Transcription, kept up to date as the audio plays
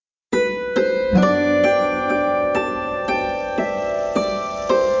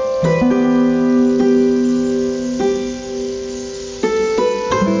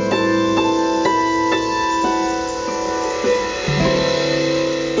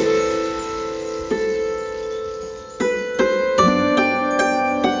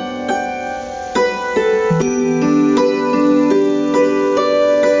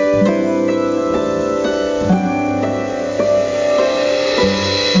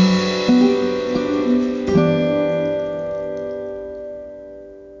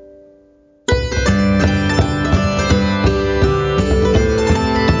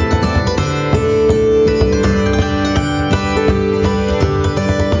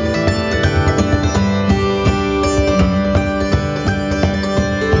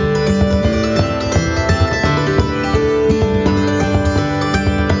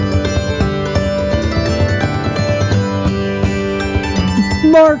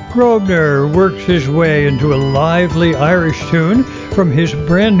Grosvenor works his way into a lively Irish tune from his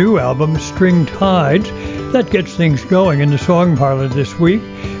brand new album String Tides. That gets things going in the Song Parlor this week,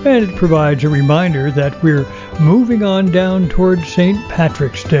 and it provides a reminder that we're moving on down toward St.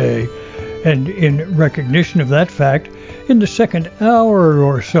 Patrick's Day. And in recognition of that fact, in the second hour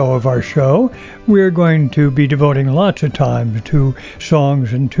or so of our show, we're going to be devoting lots of time to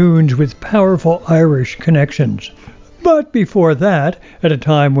songs and tunes with powerful Irish connections. But before that, at a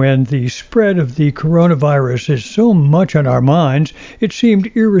time when the spread of the coronavirus is so much on our minds, it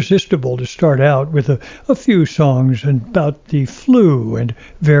seemed irresistible to start out with a few songs about the flu and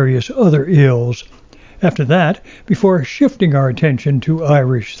various other ills. After that, before shifting our attention to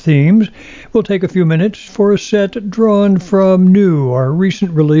Irish themes, we'll take a few minutes for a set drawn from new or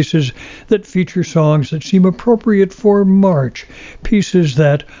recent releases that feature songs that seem appropriate for March, pieces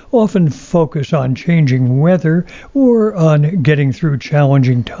that often focus on changing weather or on getting through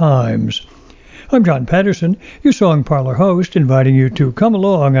challenging times. I'm John Patterson, your Song Parlor host, inviting you to come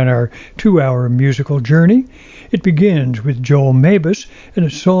along on our 2-hour musical journey. It begins with Joel Mabus and a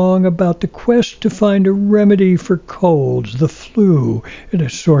song about the quest to find a remedy for colds, the flu, and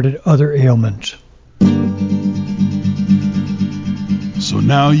assorted other ailments. So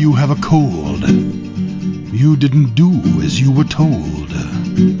now you have a cold. You didn't do as you were told.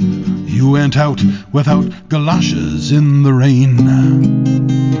 You went out without galoshes in the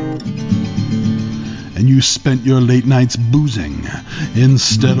rain. And you spent your late nights boozing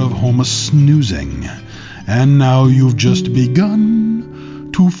instead of home a-snoozing. And now you've just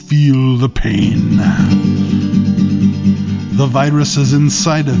begun to feel the pain. The viruses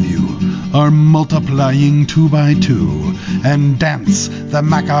inside of you are multiplying 2 by 2 and dance the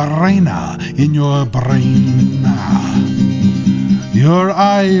Macarena in your brain. Your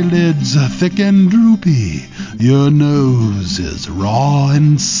eyelids thick and droopy, your nose is raw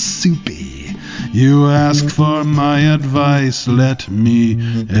and soupy. You ask for my advice, let me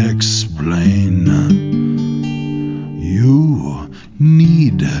explain. You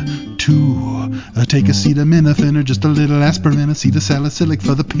need to take acetaminophen or just a little aspirin, acetylsalicylic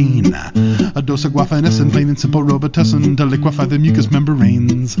for the pain. A dose of guaifenesin, plain and simple Robitussin to liquefy the mucous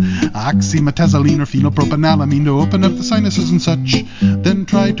membranes. Oxymetazoline or phenylpropanolamine to open up the sinuses and such. Then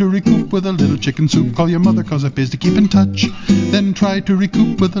try to recoup with a little chicken soup. Call your mother cause it pays to keep in touch. Then try to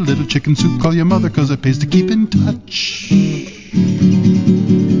recoup with a little chicken soup. Call your mother cause it pays to keep in touch.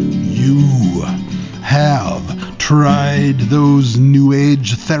 You have tried those new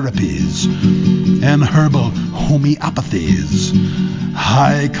age therapies and herbal homeopathies,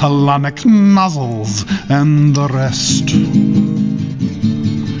 high colonic nozzles and the rest.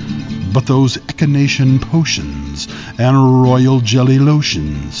 But those echinacea potions and royal jelly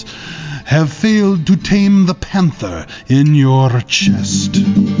lotions have failed to tame the panther in your chest.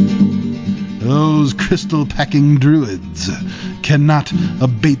 Those crystal-packing druids cannot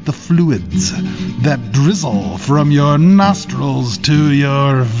abate the fluids that drizzle from your nostrils to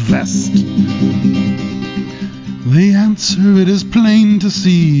your vest. The answer, it is plain to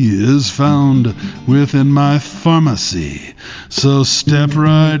see, is found within my pharmacy. So step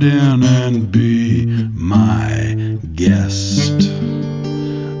right in and be my guest.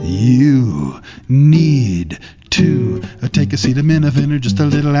 You need to take acetaminophen or just a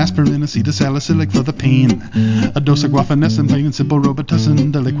little aspirin, acetylsalicylic for the pain. A dose of guaifenesin, plain and simple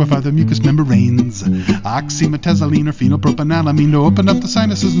Robitussin to liquefy the mucous membranes. Oxymetazoline or phenylpropanolamine to open up the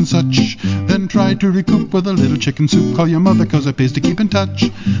sinuses and such. Then try to recoup with a little chicken soup. Call your mother cause it pays to keep in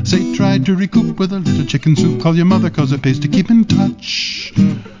touch. Say try to recoup with a little chicken soup. Call your mother cause it pays to keep in touch.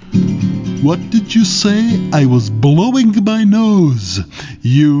 What did you say? I was blowing my nose.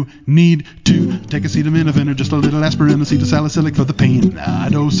 You need to take acetaminophen or just a little aspirin, acetylsalicylic for the pain. A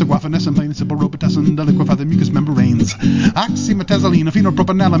dose of guaifenesin, plain and simple Robitussin to liquefy the mucous membranes. Oxymetazoline or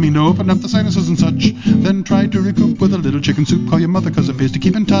phenylpropanolamine to open up the sinuses and such. Then try to recoup with a little chicken soup. Call your mother cause it pays to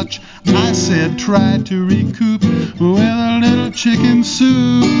keep in touch. I said try to recoup with a little chicken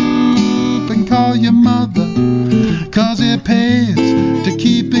soup. And call your mother cause it pays to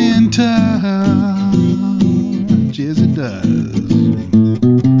keep in touch. Yes, it does.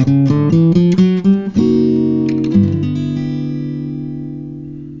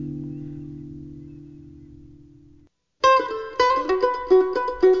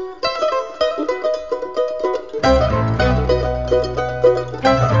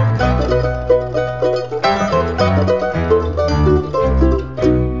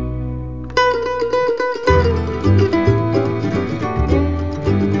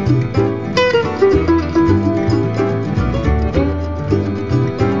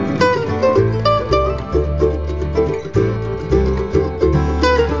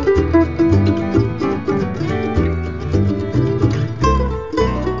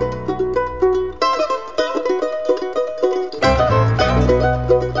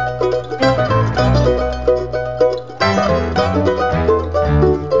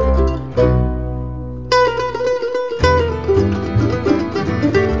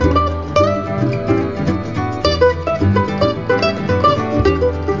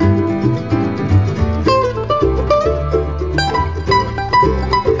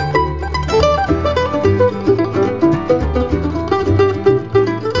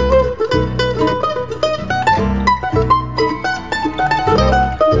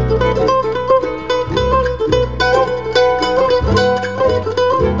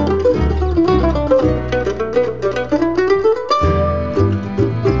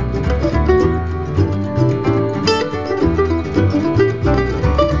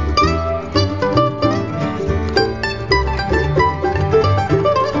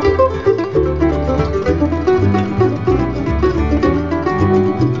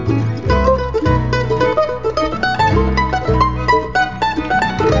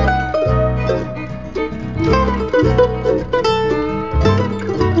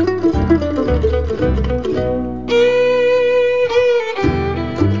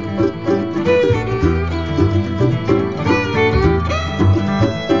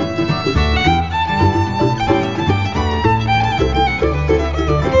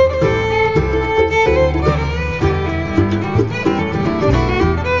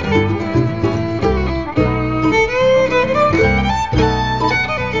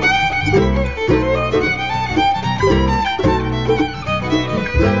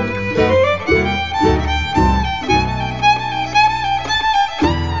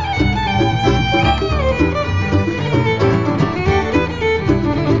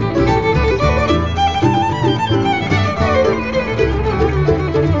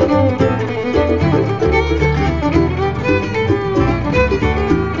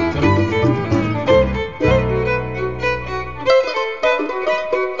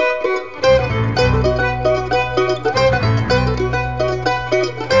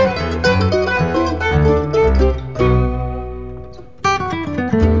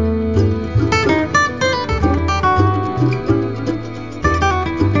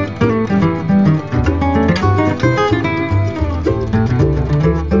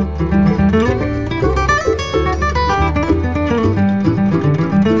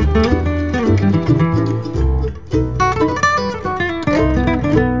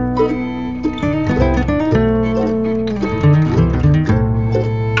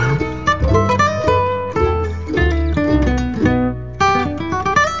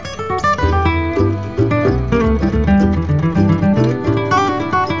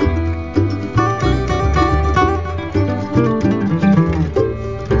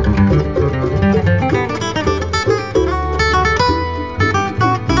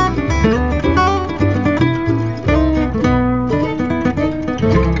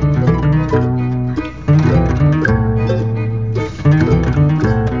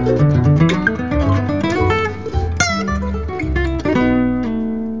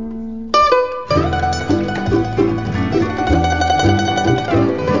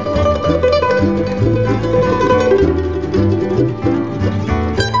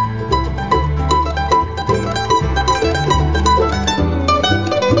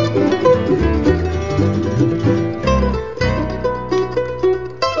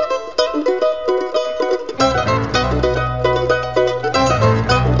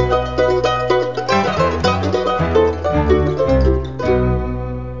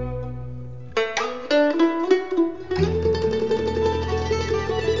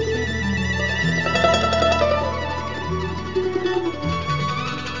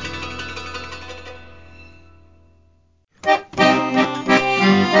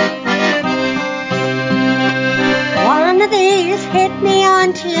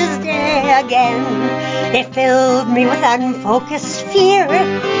 again. It filled me with unfocused fear.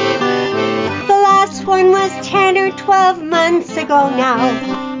 The last one was 10 or 12 months ago now.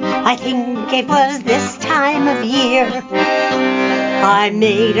 I think it was this time of year. I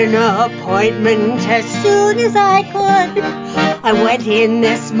made an appointment as soon as I could. I went in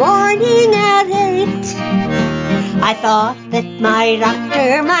this morning at 8. I thought that my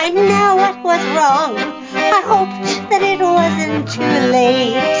doctor might know what was wrong. I hoped that it wasn't too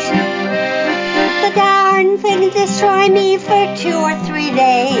late. The darn thing destroyed me for 2 or 3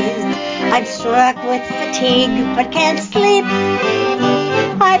 days. I'm struck with fatigue but can't sleep.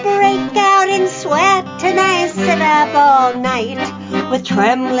 I break out in sweat and I sit up all night with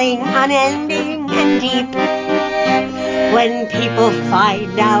trembling unending and deep. When people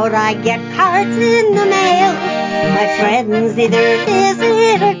find out I get cards in the mail, my friends either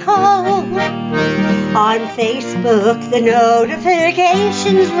visit or call. On Facebook the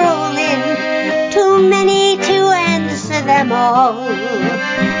notifications roll in, too many to answer them all.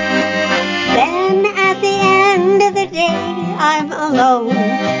 Then at the end of the day I'm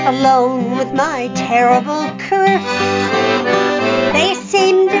alone with my terrible curse. They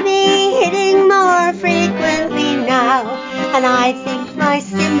seem to be hitting more frequently now, and I think my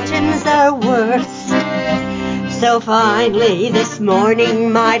symptoms are worse. So finally this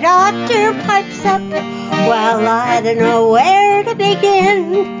morning my doctor pipes up. Well, I don't know where to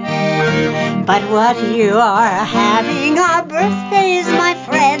begin. But what you are having are birthdays, my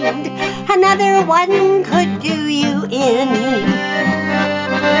friend. Another one could do you in.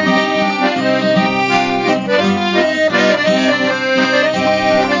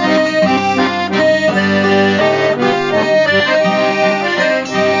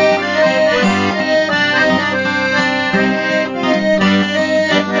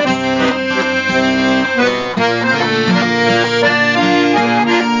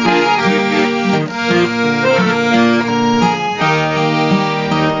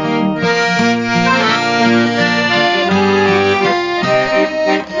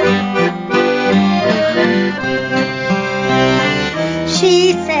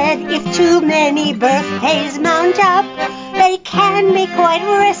 Too many birthdays mount up, they can be quite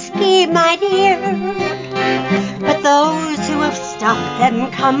risky, my dear. But those who have stopped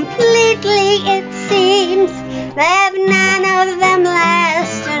them completely, it seems, they've none of them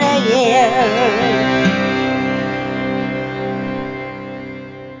lasted a year.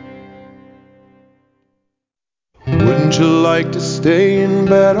 Wouldn't you like to stay in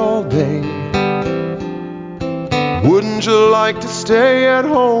bed all day? Wouldn't you like to stay at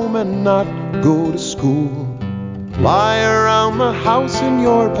home and not go to school? Lie around the house in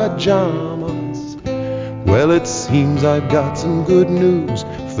your pajamas? Well, it seems I've got some good news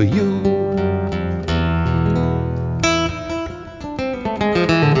for you.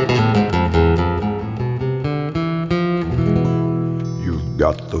 You've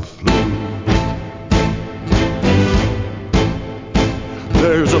got the flu.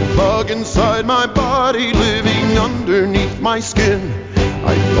 There's a bug inside my body living underneath my skin.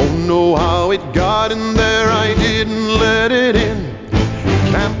 I don't know how it got in there, I didn't let it in.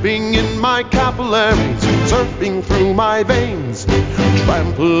 Camping in my capillaries, surfing through my veins,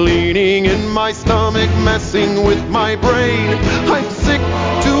 trampolining in my stomach, messing with my brain. I'm sick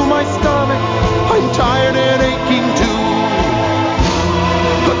to my stomach, I'm tired and aching too.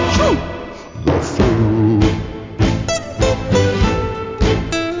 Achoo! The flu.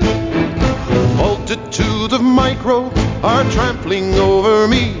 Multitudes of microbes are trampling over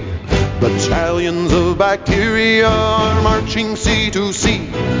me. Battalions of bacteria are marching sea to sea.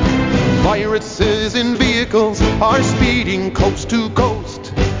 Viruses in vehicles are speeding coast to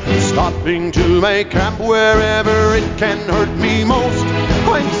coast, stopping to make camp wherever it can hurt me most.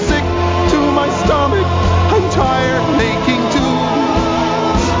 I'm sick to my stomach, I'm tired and aching too.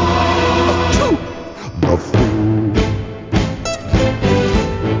 Achoo! The flu.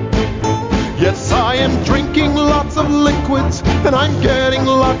 Yes, I am drinking lots of liquids and I'm getting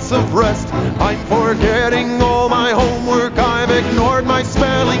lots of rest. I'm forgetting all my homework, I've ignored my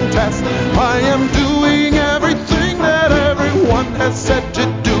spelling test. I am doing everything that everyone has said to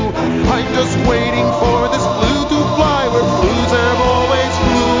do. I'm just waiting for this flu to fly where flus have always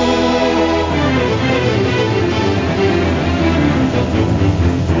flew.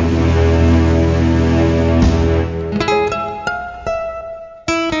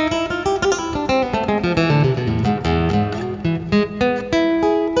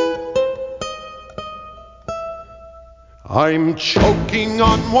 I'm choking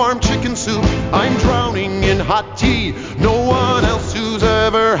on warm chicken soup. I'm drowning in hot tea. No one else who's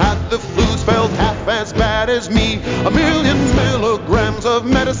ever had the flu's felt half as bad as me. 1,000,000 milligrams of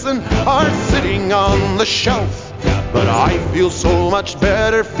medicine are sitting on the shelf, but I feel so much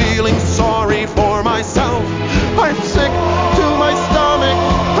better feeling sorry for myself. I'm sick to my stomach.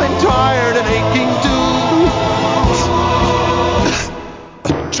 I'm tired and aching too.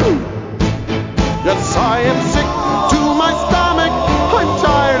 Yes, I am sick to my stomach. I'm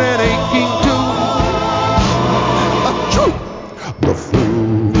tired and aching too. The flu.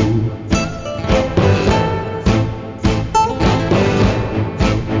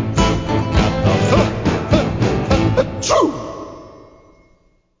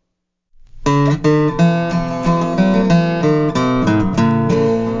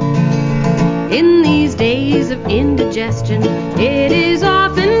 In these days of indigestion, it is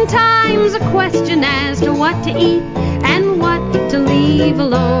oftentimes a question as to what to eat and what to leave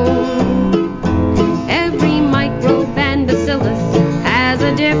alone. Every microbe and bacillus has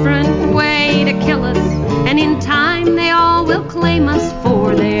a different way to kill us, and in time they all will claim us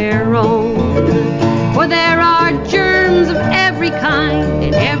for their own. For there are germs of every kind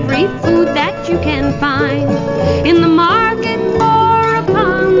in every food that you can find in the market or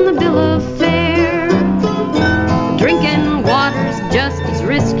upon the bill of fare. Drinking water's just as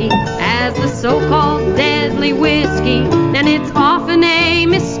risky as the so-called deadly whiskey, and it's often a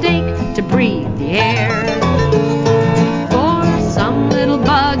mistake to breathe the air. For some little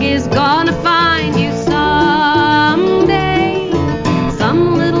bug is gonna find you someday.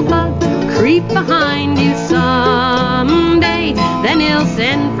 Some little bug will creep behind you someday. Then he'll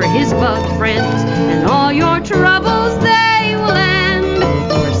send for his bug friends, and all your troubles they will end.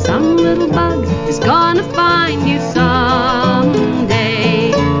 For some little bug is gonna find you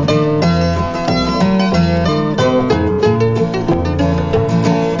someday.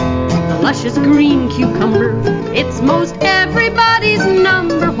 The luscious green cucumber, it's most everybody's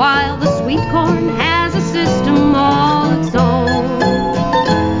number, while the sweet corn has a system all its own.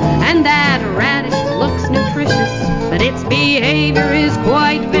 And that radish looks nutritious, but its behavior is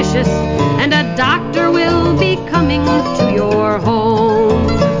quite vicious, and a doctor will be coming to your home.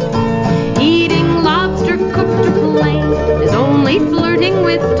 Eating lobster cooked or plain is only flirting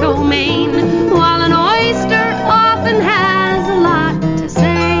with ptomaine, while an oyster often has a lot to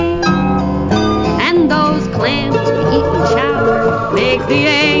say. And those clams we eat in chowder make the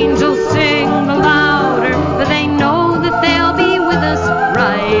angels sing the louder, for they know that they'll be with us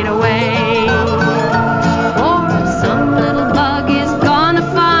right away. For some little bug is gonna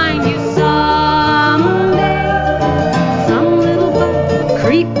find you someday. Some little bug will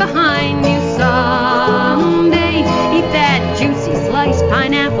creep behind you someday. Eat that juicy sliced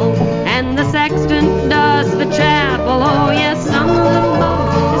pineapple, and the sexton does the chapel. Oh yes, some little bug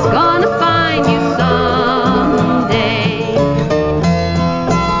is gonna find you someday.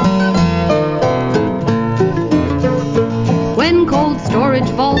 When cold storage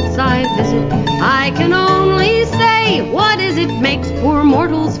vaults I visit, I can only say, what is it makes poor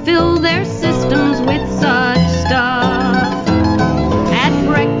mortals fill their systems with such stuff? At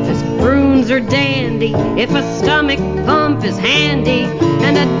breakfast, prunes are dandy if a stomach pump is handy,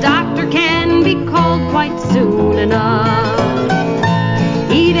 and a doctor can be called quite soon enough.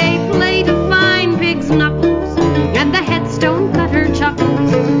 Eat a plate of fine pig's knuckles, and the headstone cutter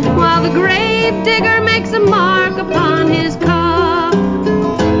chuckles, while the grave digger makes a mark upon his cup.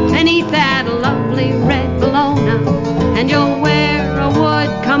 And eat that lovely red bologna, and you'll wear a wood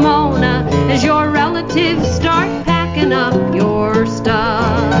kimono as your relatives start packing up your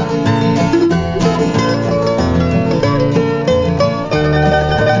stuff.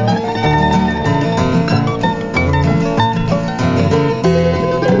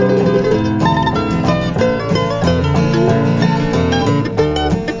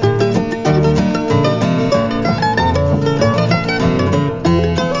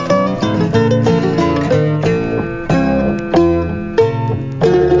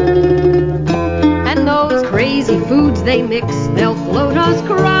 And those crazy foods they mix, they'll float us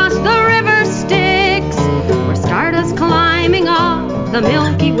across the river Styx, or start us climbing up the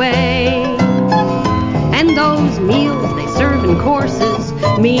Milky Way. And those meals they serve in courses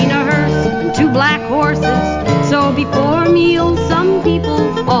mean a hearse and 2 black horses. So before meals some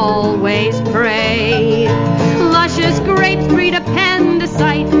people always pray. Luscious grapes breed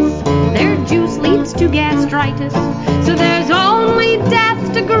appendicitis, their juice leads to gastritis, so there's only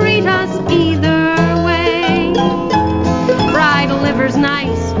death to greet us either way. Fried liver's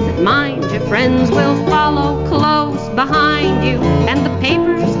nice, but mind your friends will follow close behind you, and the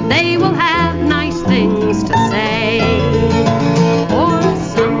papers, they will have nice things to say.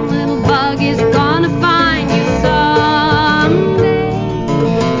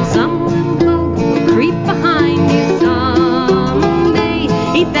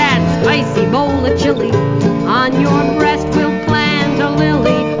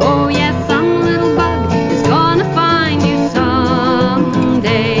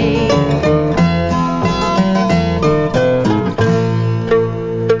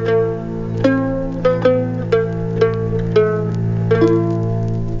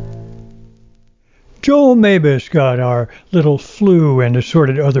 Joel Mabus got our little flu and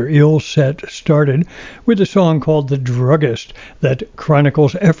assorted other ill set started with a song called The Druggist that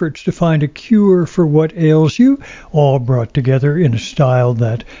chronicles efforts to find a cure for what ails you, all brought together in a style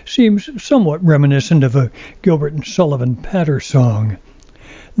that seems somewhat reminiscent of a Gilbert and Sullivan patter song.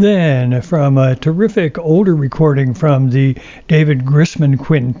 Then, from a terrific older recording from the David Grisman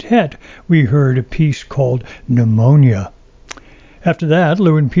Quintet, we heard a piece called Pneumonia. After that,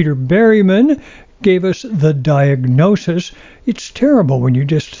 Lou and Peter Berryman gave us The Diagnosis. It's terrible when you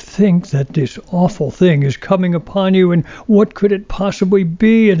just think that this awful thing is coming upon you, and what could it possibly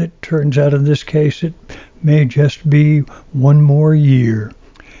be? And it turns out in this case it may just be one more year.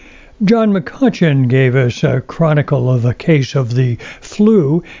 John McCutcheon gave us a chronicle of a case of the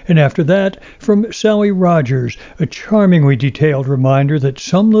flu, and after that, from Sally Rogers, a charmingly detailed reminder that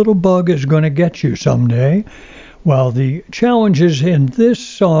some little bug is going to get you someday. While the challenges in this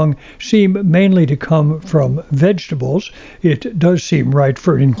song seem mainly to come from vegetables, it does seem right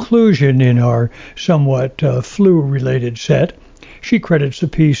for inclusion in our somewhat flu-related set. She credits the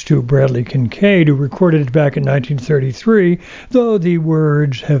piece to Bradley Kincaid, who recorded it back in 1933, though the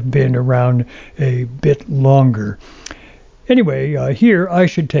words have been around a bit longer. Anyway, here I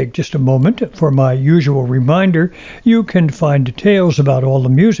should take just a moment for my usual reminder. You can find details about all the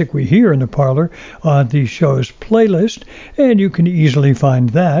music we hear in the parlor on the show's playlist, and you can easily find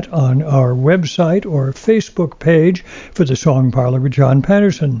that on our website or Facebook page for the Song Parlor with John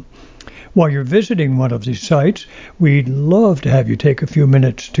Patterson. While you're visiting one of these sites, we'd love to have you take a few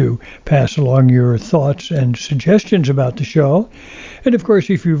minutes to pass along your thoughts and suggestions about the show. And of course,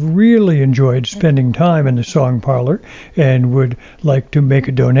 if you've really enjoyed spending time in the Song Parlor and would like to make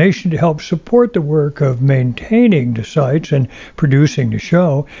a donation to help support the work of maintaining the sites and producing the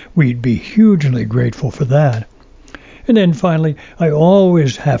show, we'd be hugely grateful for that. And then finally, I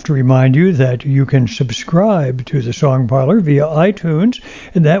always have to remind you that you can subscribe to the Song Parlor via iTunes,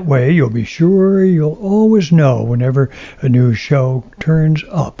 and that way you'll be sure you'll always know whenever a new show turns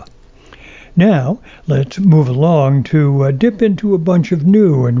up. Now, let's move along to dip into a bunch of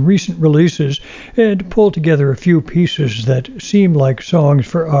new and recent releases and pull together a few pieces that seem like songs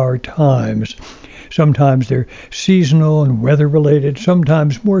for our times. Sometimes they're seasonal and weather-related,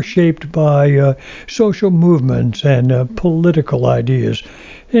 sometimes more shaped by social movements and political ideas.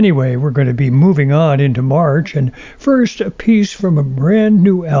 Anyway, we're going to be moving on into March, and first, a piece from a brand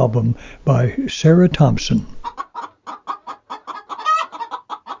new album by Sarah Thompson.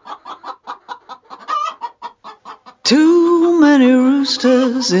 Too many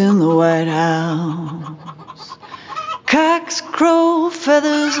roosters in the White House. Cocks crow,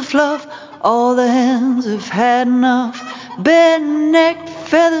 feathers fluff. All the hens have had enough. Bare-necked,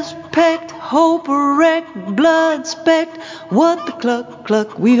 feathers pecked, hope wrecked, blood specked. What the cluck,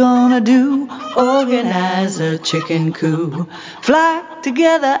 cluck we gonna do? Organize a chicken coup. Flock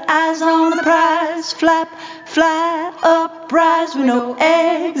together, eyes on the prize. Flap, fly, uprise. We know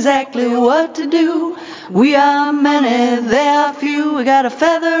exactly what to do. We are many, they are few. We gotta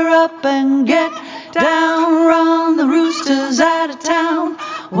feather up and get down. Run the roosters out of town.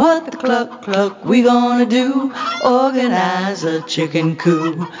 What the cluck, cluck we gonna do? Organize a chicken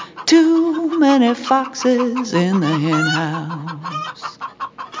coup. Too many foxes in the hen house.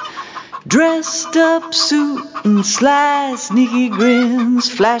 Dressed up suit and sly, sneaky grins,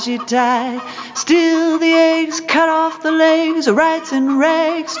 flashy tie. Steal the eggs, cut off the legs, rights and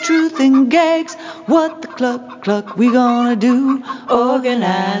rags, truth and gags. What the cluck, cluck we gonna do?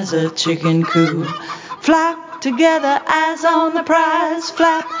 Organize a chicken coup. Flock together, eyes on the prize.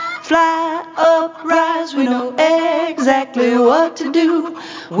 Flap, fly, uprise. We know exactly what to do.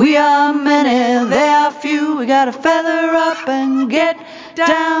 We are many, they are few. We gotta feather up and get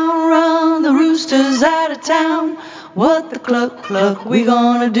down. Run the roosters out of town. What the cluck, cluck we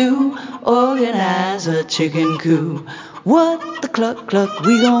gonna do? Organize a chicken coup. What the cluck, cluck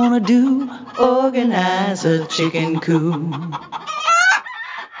we gonna do? Organize a chicken coup.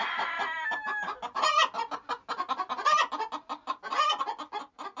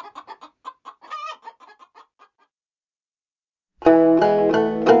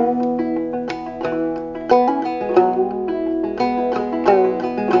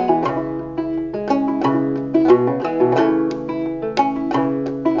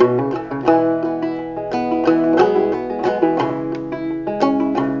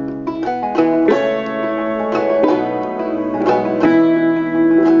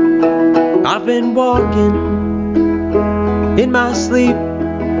 I've been walking in my sleep,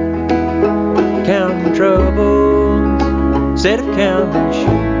 counting troubles instead of counting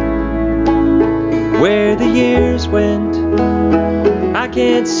sheep. Where the years went, I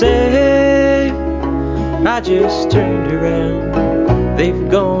can't say, I just turned around, they've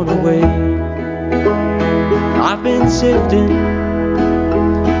gone away. I've been sifting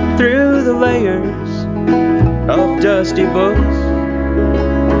through the layers of dusty books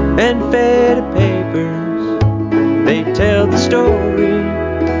and faded papers. They tell the story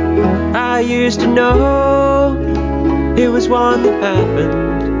I used to know. It was one that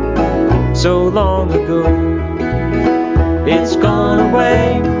happened so long ago. It's gone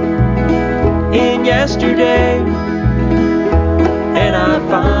away in yesterday, and I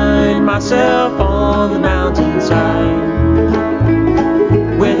find myself on the mountainside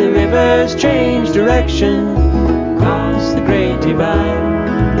where the rivers change direction across the great divide.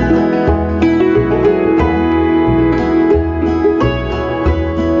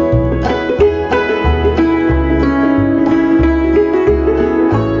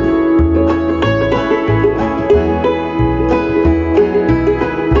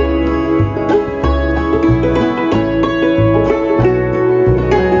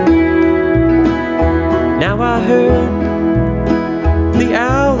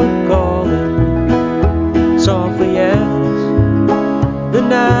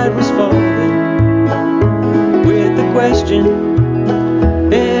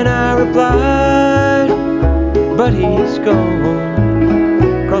 And I replied, but he's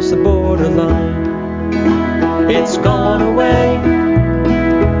gone across the borderline. It's gone away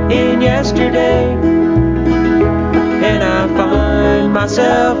in yesterday, and I find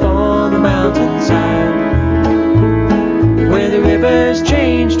myself on the mountainside where the rivers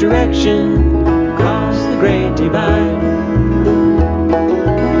change direction across the great divide.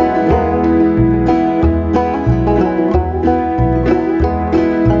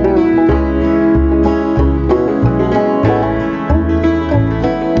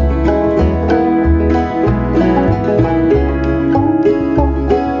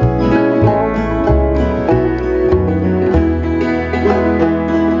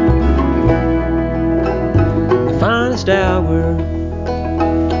 Hour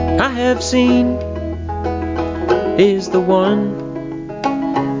I have seen is the one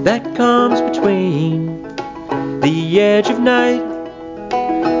that comes between the edge of night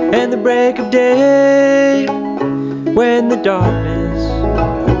and the break of day, when the darkness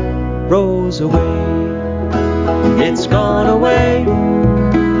rolls away. It's gone away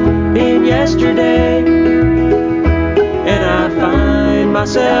in yesterday, and I find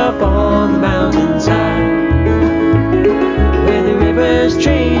myself on the mountainside where the rivers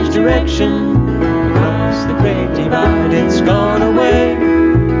change direction across the great divide. It's gone away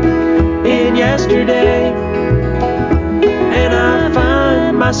in yesterday, and I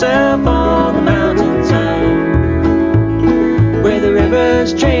find myself on the mountainside where the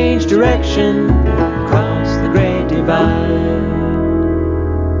rivers change direction across the great divide.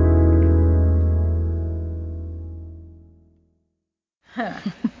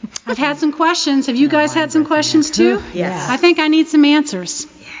 I've had some questions. Have you guys had some questions too? Yes. I think I need some answers.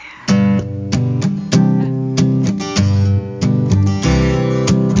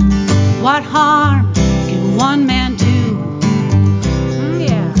 What harm can one man do?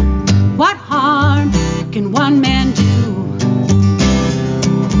 Yeah. What harm can one man do?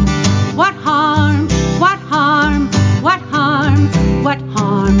 What harm, what harm, what harm, what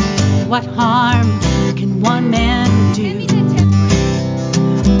harm, what harm can one man do?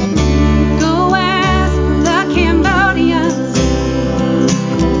 Go ask the Cambodians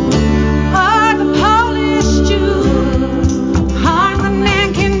or the Polish Jew, harm a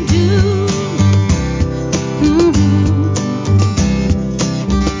man can do.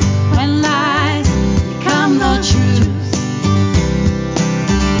 When lies become the truth,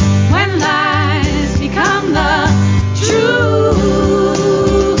 when lies become the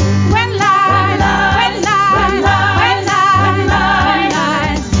truth, when lies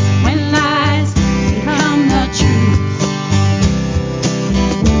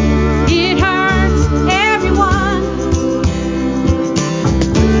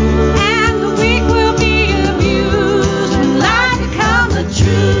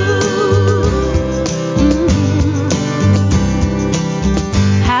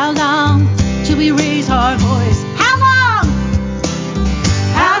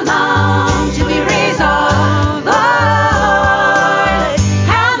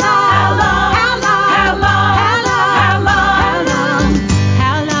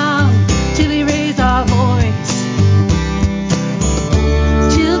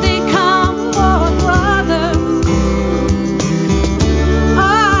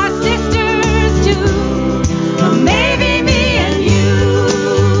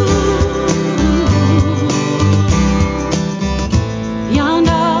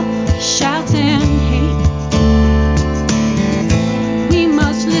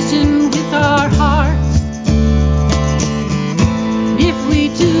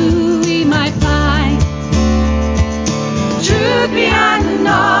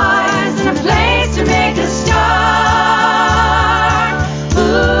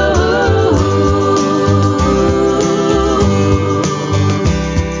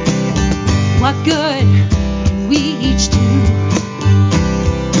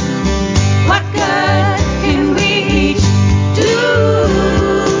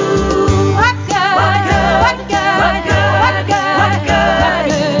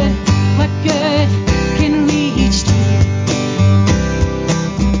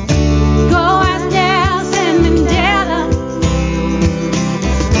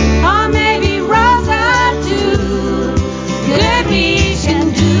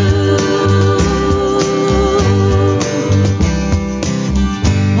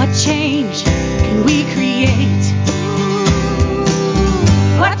change can we create?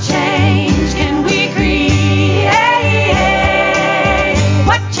 What change can we create?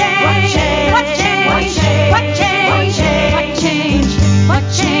 What change? What change? What change? What change? What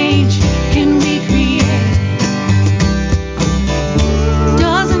change can we create?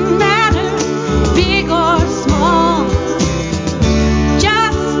 Doesn't matter, big or small.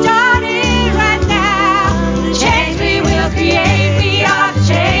 Just start it right now. The change we will create. We are the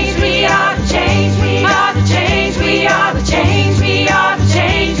change. We are the change. We are the change. We are the change. We are the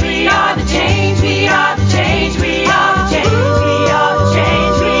change. We are the change. We are the change. We are the change. We are the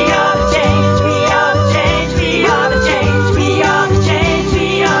change. We are the change. We are the change. We are the change. We are the change.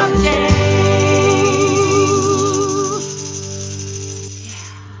 We are the change.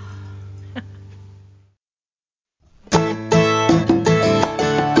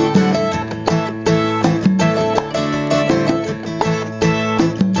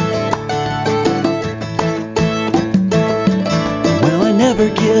 Well, I never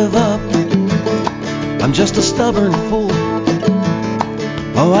give up. I'm just a stubborn fool.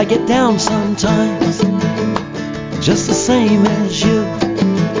 Oh, I get down sometimes, just the same as you.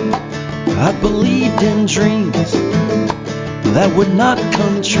 I believed in dreams that would not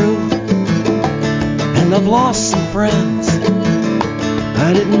come true. And I've lost some friends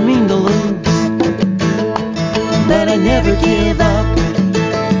I didn't mean to lose. But I never give up.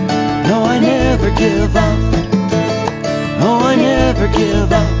 No, I never give up. Oh, I never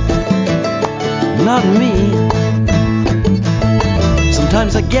give up. Not me.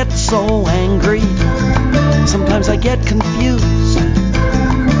 Sometimes I get so angry. Sometimes I get confused.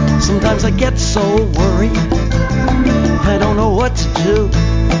 Sometimes I get so worried. I don't know what to do.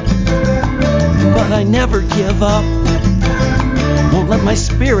 But I never give up. Won't let my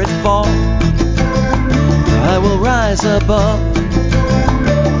spirit fall. I will rise above.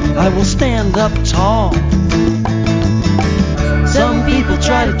 I will stand up tall. Some people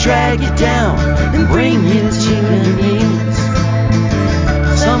try to drag you down and bring you to your knees.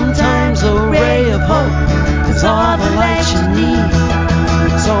 Sometimes a ray of hope is all the light you need.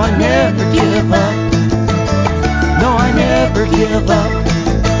 So I never give up. No, I never give up.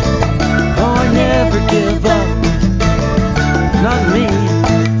 Oh, I never give up. Not me.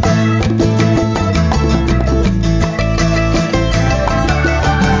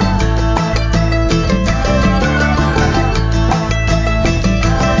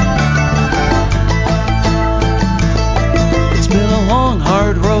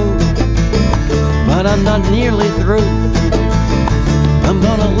 But I'm not nearly through. I'm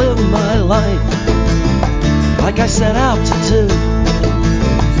gonna live my life like I set out to do.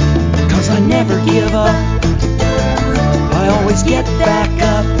 'Cause I never give up. I always get back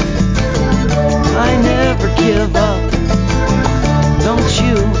up. I never give up. Don't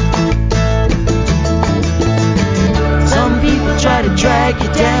you? Some people try to drag you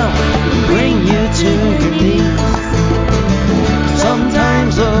down and bring you to your knees.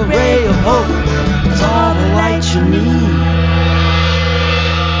 Sometimes a ray of hope is all the light you need.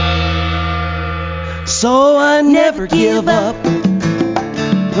 So I never give up.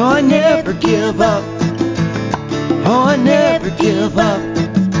 No, I never give up. Oh, I never give up.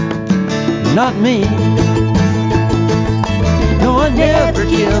 Not me. No, I never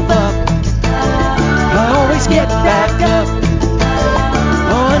give up. I always get back up.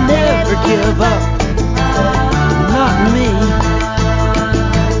 Oh, I never give up. Not me.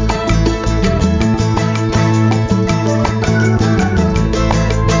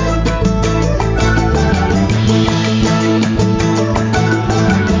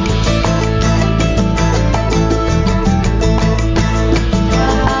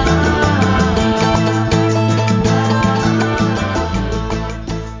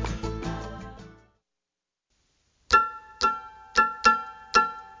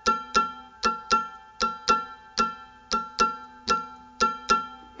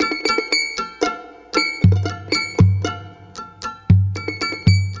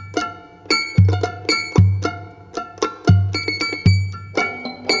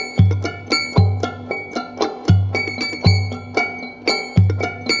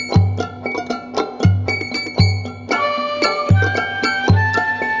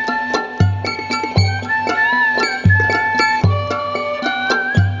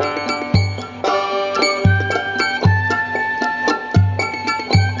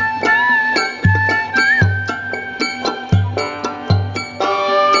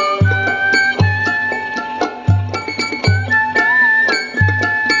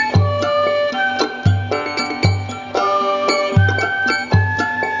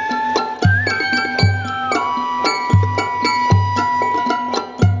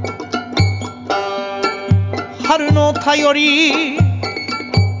 朝より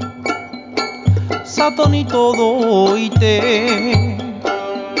里に届いて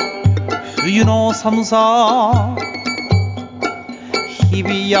冬の寒さ日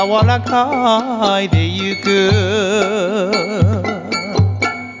々柔らかいでゆく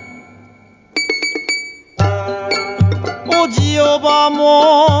おじおば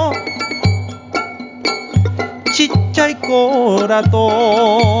もちっちゃい子らと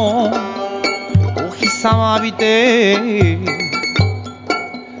お日様浴びて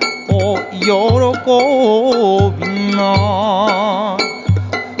お喜びな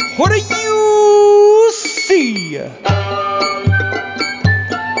ほれ you see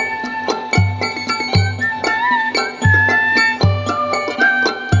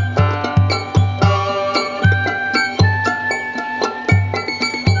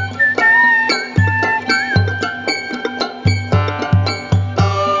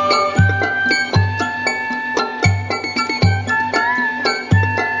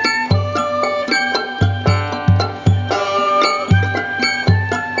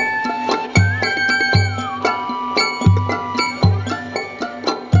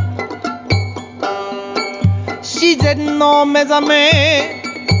自然の目覚め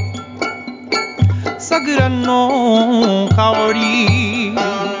桜の香り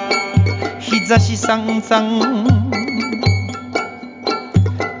日差しさんさん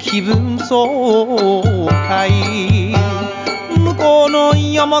気分爽快向こうの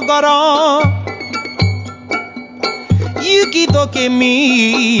山から雪解け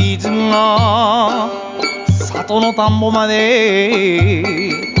水が里の田んぼま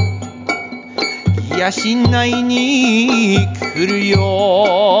で養いに来るよ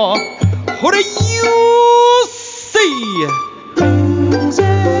ほれ you see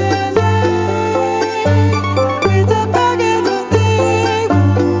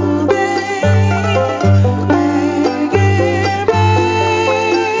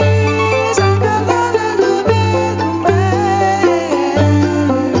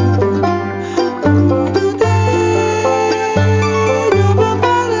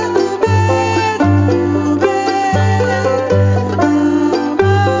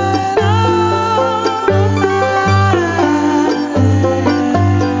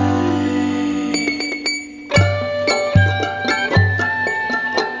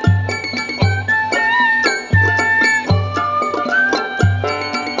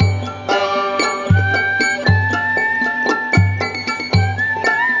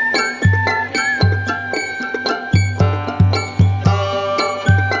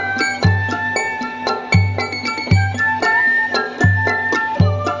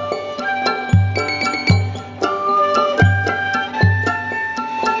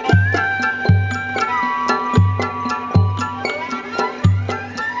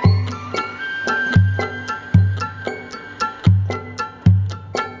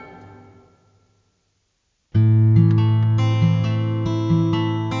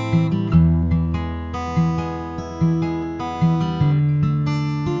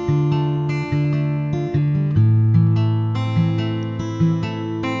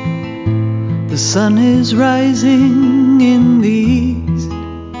The sun is rising in the east,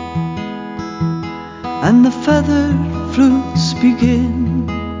 and the feathered flutes begin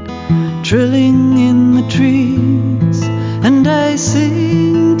trilling in the trees, and I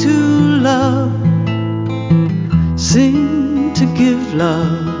sing to love, sing to give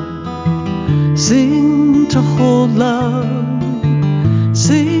love, sing to hold love,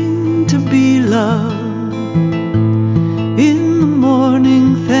 sing to be love. In the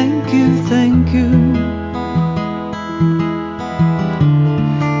morning, thank you, thank you.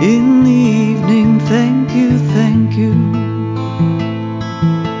 In the evening, thank you, thank you.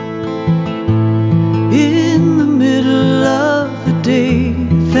 In the middle of the day,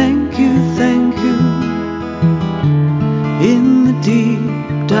 thank you, thank you. In the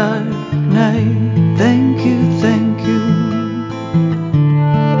deep dark night, thank you, thank you.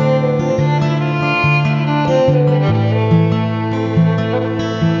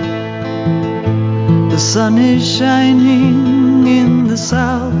 The sun is shining in the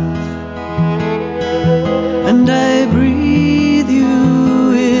south, and I breathe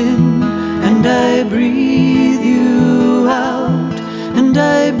you in, and I breathe you out, and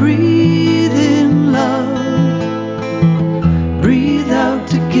I breathe in love, breathe out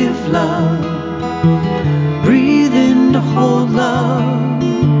to give love, breathe in to hold love,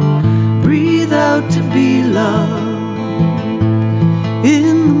 breathe out to be love.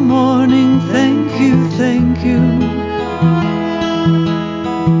 In the morning, thank you, thank you.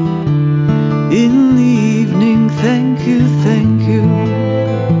 In the evening, thank you, thank you.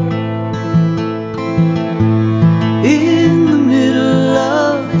 In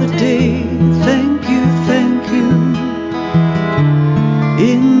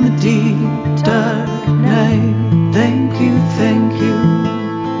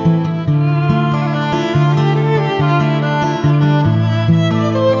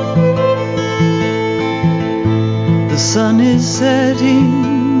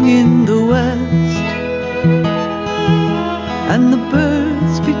resting in the west, and the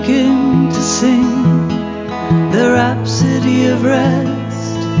birds begin to sing their rhapsody of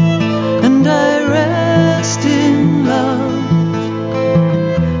rest, and I rest in love,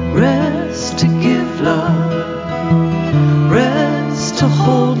 rest to give love, rest to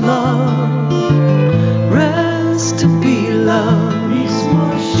hold love, rest to be loved.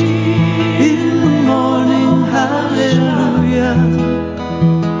 In the morning, hallelujah.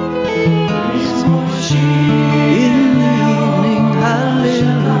 In the evening,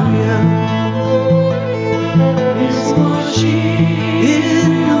 hallelujah. In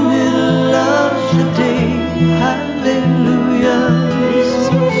the middle of the day, hallelujah.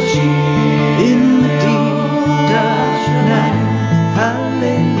 In the deep dark night,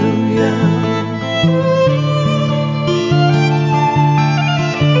 hallelujah.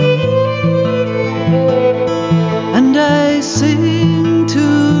 And I sing to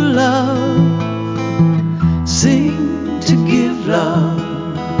love, sing to give love,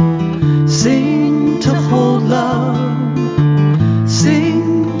 sing to hold love,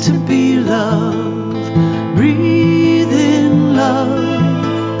 sing to be love. Breathe in love,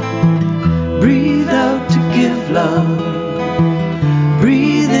 breathe out to give love,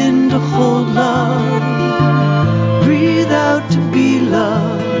 breathe in to hold love, breathe out to be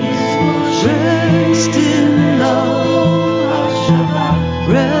love. Rest in love,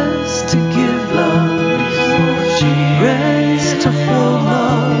 rest to give love, rest to hold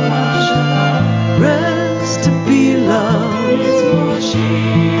love, rest to be love.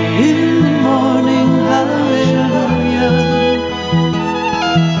 In the morning, hallelujah.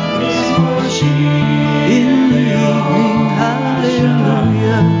 In the evening,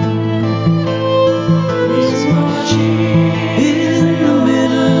 hallelujah. In the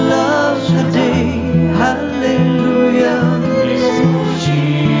middle of the day, hallelujah.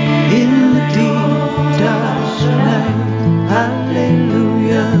 In the deep dark night,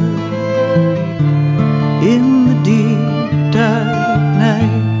 hallelujah. In the deep dark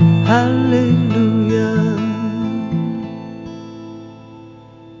night, hallelujah.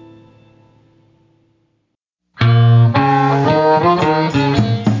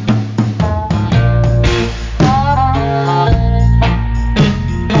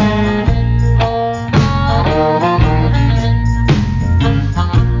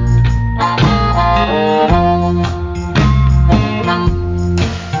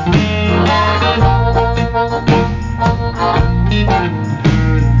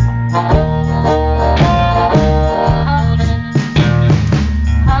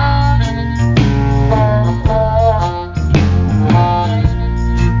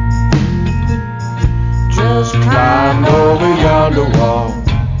 Just climbed over yonder wall,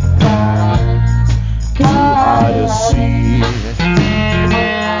 too high to see.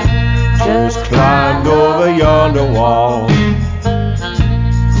 Just climbed over yonder wall,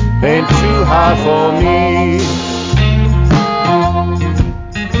 ain't too high for me.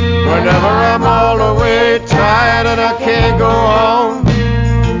 Whenever I'm all the way tired and I can't go on,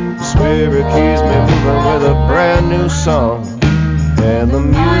 the Spirit keeps me moving with a brand new song. And the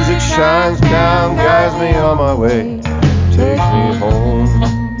music shines down, guides me on my way, takes me home.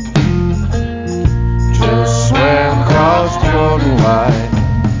 Just swam across Jordan wide,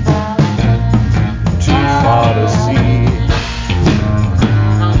 too far to see.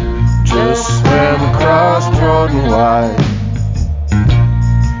 Just swam across Jordan wide,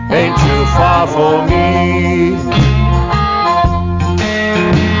 ain't too far for me.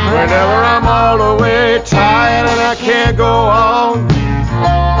 Whenever I'm all the way tired and I can't go on,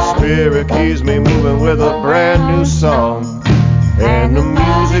 Spirit keeps me moving with a brand new song. And the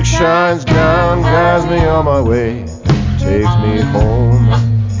music shines down, guides me on my way, takes me home.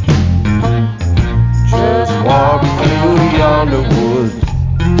 Just walk through yonder woods,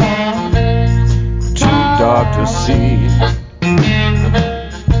 too dark to see.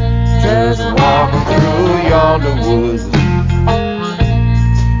 Just walking through yonder woods,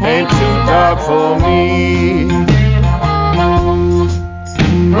 ain't too dark for me.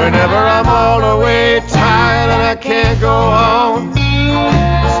 Whenever I'm all the way tired and I can't go on,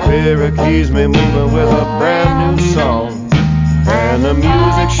 Spirit keeps me moving with a brand new song. And the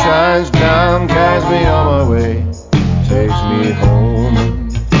music shines down, guides me on my way, takes me home.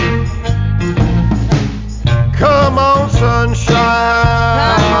 Come on,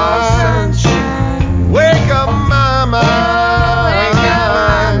 sunshine, come on, sunshine. Wake up my mind,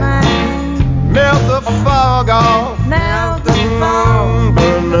 melt the fog off, melt the fog,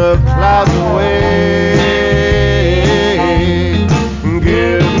 burn the clouds away.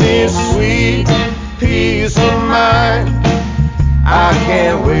 Give me sweet peace of mind. I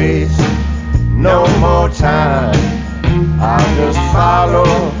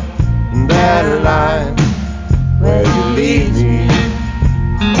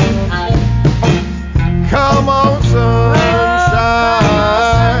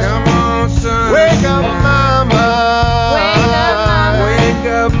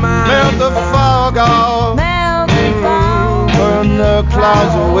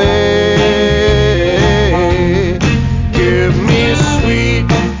miles away. Give me sweet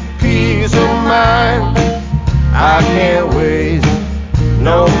peace of mind. I can't waste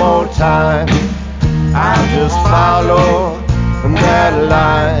no more time. I'll just follow that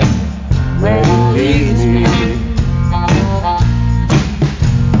line that leads me.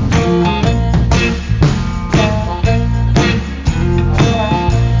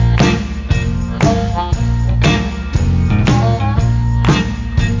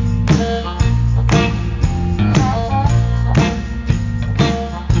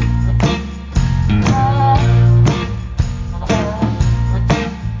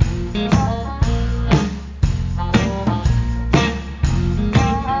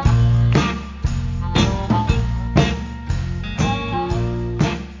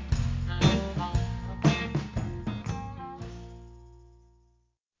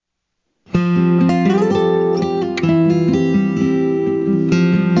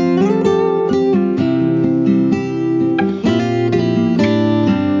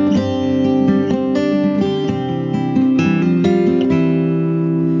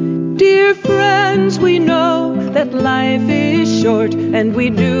 And we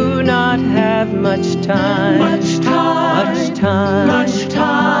do not have much time. Much time. Much time. Much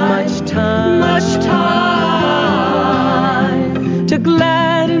time. Much time. Much time. To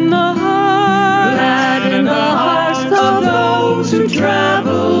gladden the heart. Gladden the hearts of those who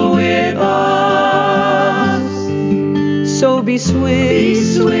travel with us. So be swift. Be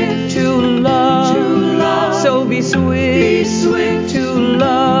swift to love. To love. So be swift. Be swift to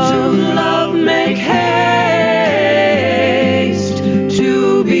love. To love. Make haste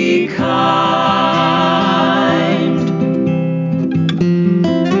to be kind.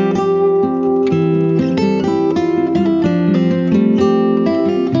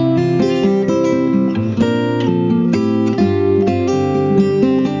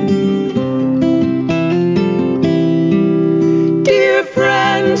 Dear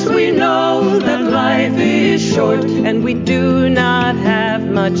friends, we know that life is short and we do not have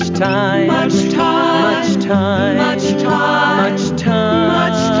much time. Much time. Much time. Much time. Much time.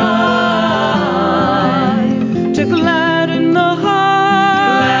 Much time. To gladden the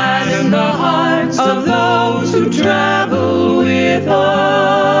heart. Gladden the hearts of those who travel with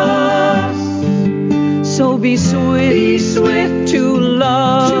us. So be swift. Be swift to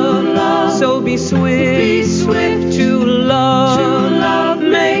love. To love. So be swift. Be swift to love. To love.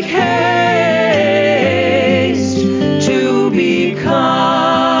 Make haste to be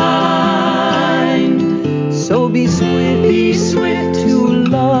kind. So be swift. Be swift to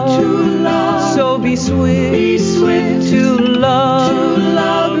love. To love. So be swift. Be swift to love. To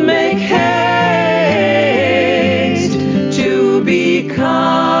love. Make haste to be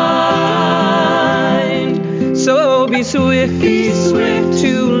kind. So be swift. Be swift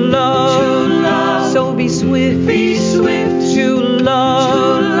to love. To love. So be swift. Be swift to love. To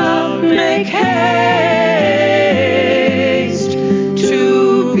love. Make haste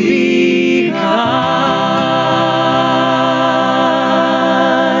to be kind.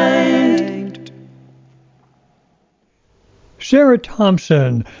 Sarah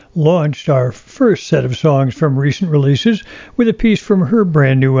Thompson launched our first set of songs from recent releases with a piece from her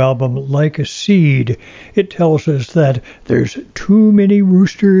brand new album, Like a Seed. It tells us that there's too many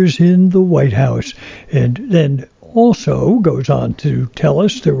roosters in the White House, and then also goes on to tell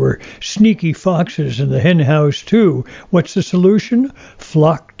us there were sneaky foxes in the hen house too. What's the solution?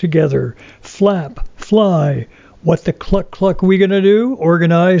 Flock together, flap, fly. What the cluck cluck we gonna do?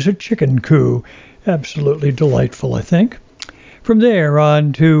 Organize a chicken coup. Absolutely delightful, I think. From there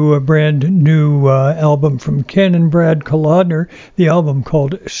on to a brand new album from Ken and Brad Kolodner, the album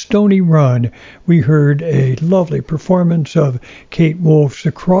called Stony Run. We heard a lovely performance of Kate Wolf's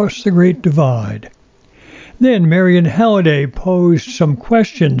Across the Great Divide. Then Marion Halliday posed some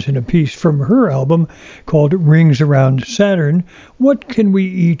questions in a piece from her album called Rings Around Saturn. What can we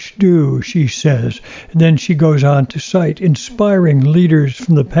each do, she says. And then she goes on to cite inspiring leaders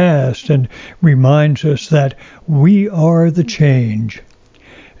from the past and reminds us that we are the change.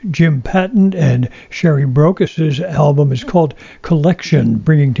 Jim Patton and Sherry Brocus's album is called Collection,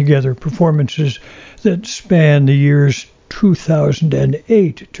 bringing together performances that span the years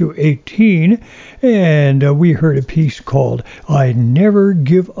 2008 to 18, and we heard a piece called I Never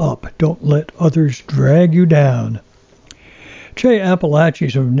Give Up, Don't Let Others Drag You Down. Che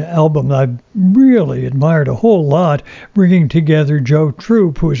Appalachia's an album I've really admired a whole lot, bringing together Joe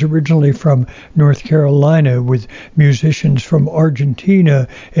Troop, who is originally from North Carolina, with musicians from Argentina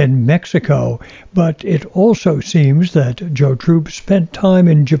and Mexico. But it also seems that Joe Troop spent time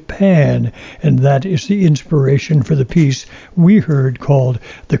in Japan, and that is the inspiration for the piece we heard called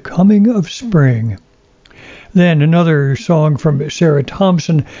The Coming of Spring. Then another song from Sarah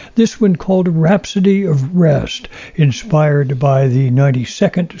Thompson, this one called Rhapsody of Rest, inspired by the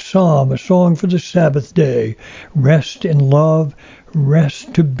 92nd Psalm, a song for the Sabbath day. Rest in love,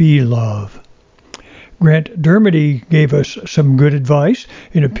 rest to be love. Grant Dermody gave us some good advice.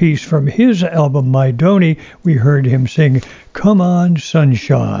 In a piece from his album My Donny, we heard him sing Come On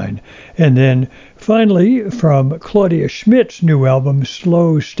Sunshine. And then finally, from Claudia Schmidt's new album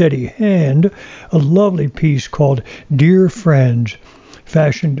Slow Steady Hand, a lovely piece called Dear Friends,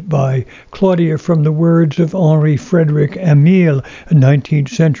 fashioned by Claudia from the words of Henri Frédéric Amiel, a 19th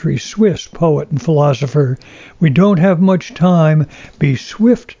century Swiss poet and philosopher. We don't have much time. Be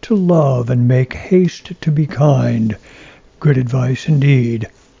swift to love and make haste to be kind. Good advice indeed.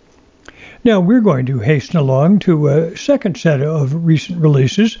 Now we're going to hasten along to a second set of recent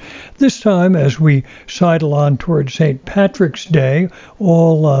releases, this time as we sidle on toward St. Patrick's Day.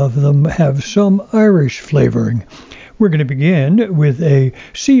 All of them have some Irish flavoring. We're going to begin with a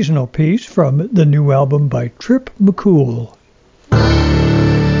seasonal piece from the new album by Trip McCool.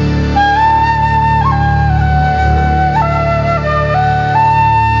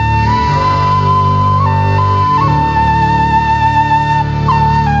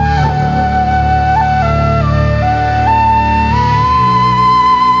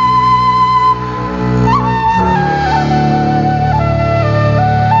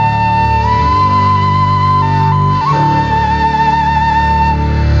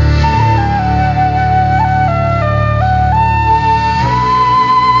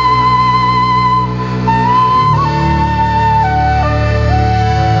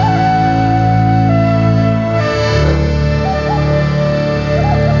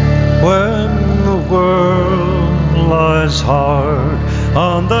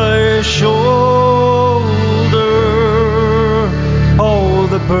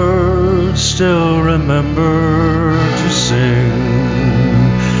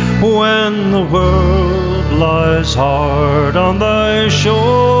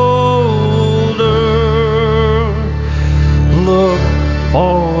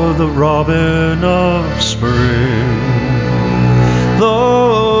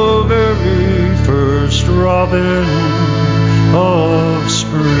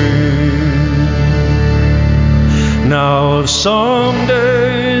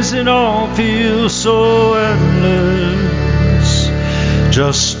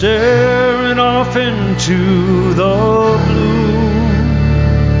 Just staring off into the blue,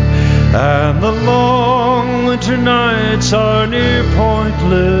 and the long winter nights are near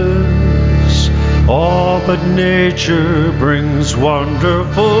pointless. Oh, but nature brings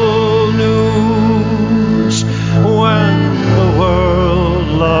wonderful news. When the world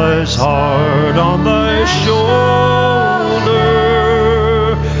lies hard on thy shoulder,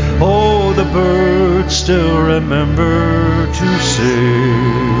 oh, the birds still remember to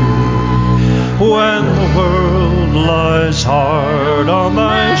sing. When the world lies hard on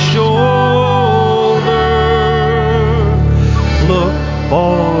thy shoulder, look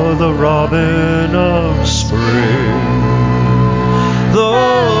for the robin of spring,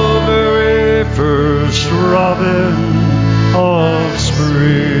 the very first robin of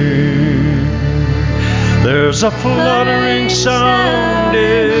spring. There's a fluttering sound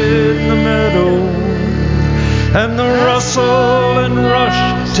in the meadow, and the rustle and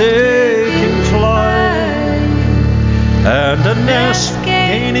rush taking flight, and a nest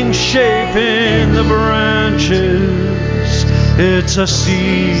gaining shape in the branches. It's a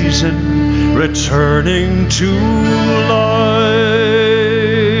season returning to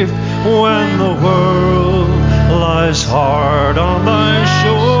life. When the world lies hard on thy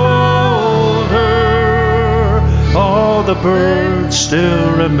shoulder, all the birds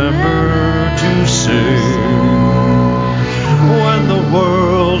still remember to sing. When the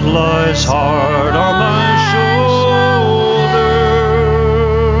world lies hard on thy shoulder,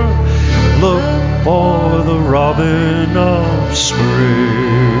 look for the robin of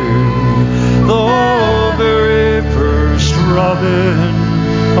spring, the very first robin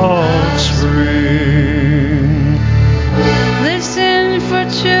of spring. Listen for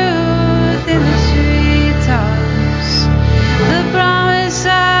truth in the treetops, the promise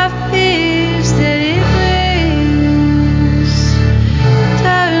of peace that it brings.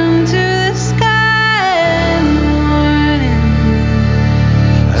 Turn to the sky in the morning,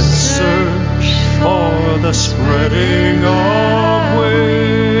 spreading of wings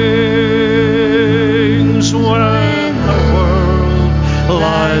when the world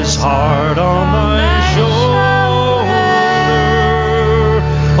lies hard on my shoulder.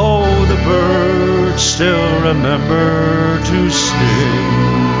 Oh, the birds still remember to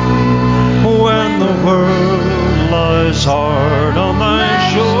sing when the world lies hard on my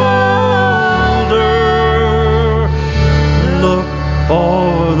shoulder. Look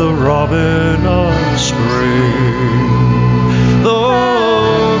for the robin of spring,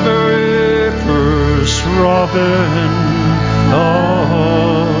 the very first robin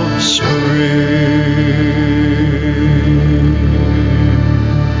of spring.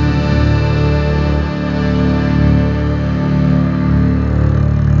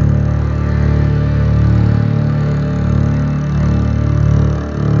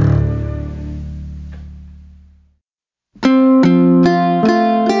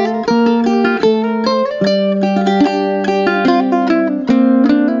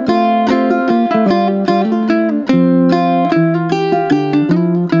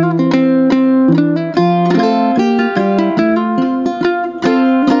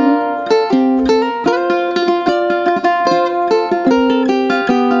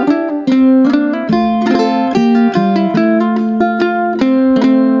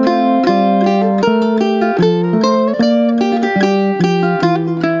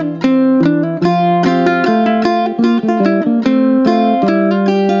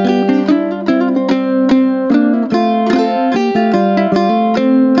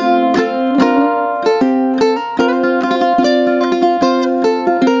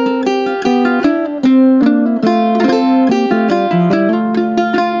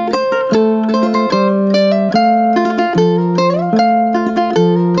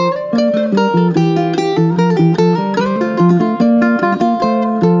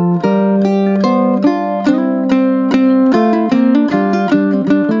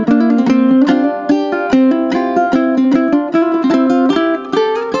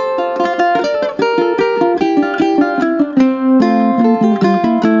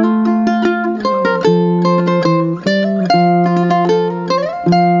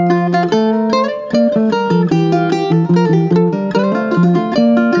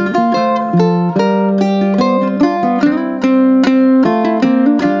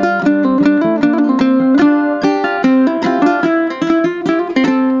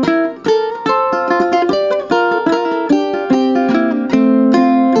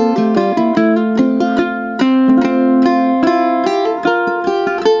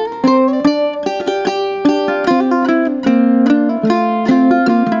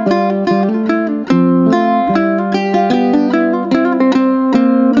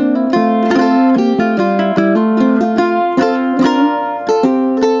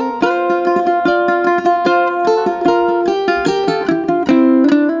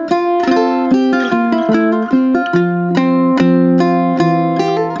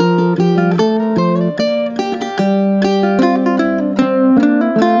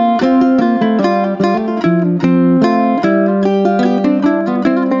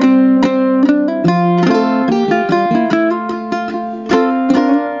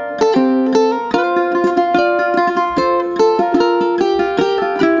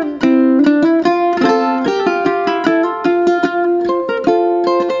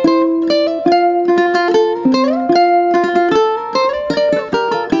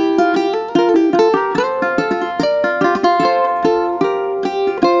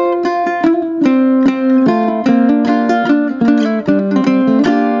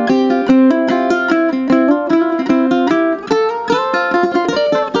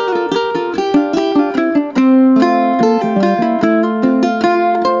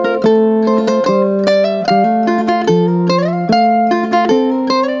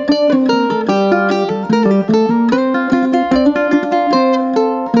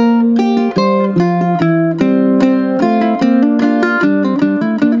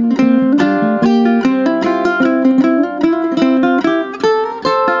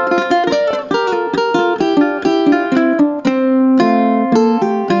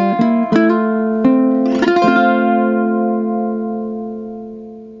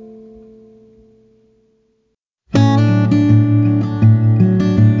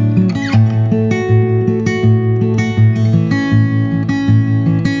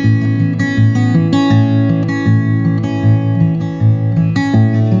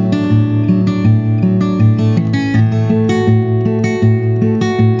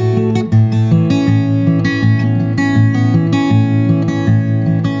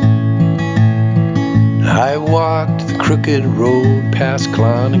 crooked road past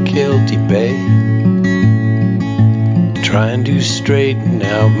Clonakilty Bay. trying to straighten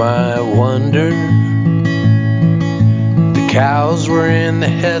out my wonder. The cows were in the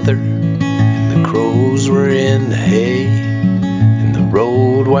heather, and the crows were in the hay, and the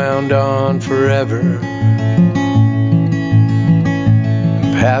road wound on forever.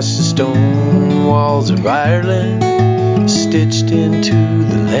 And past the stone walls of Ireland, stitched into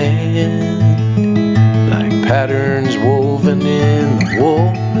the land, like patterns woven in the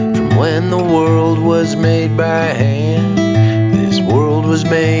wool from when the world was made by hand. This world was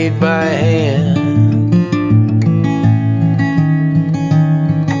made by hand.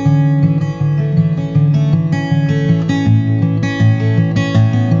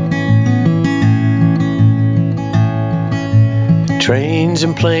 Trains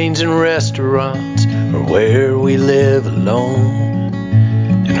and planes and restaurants are where we live alone,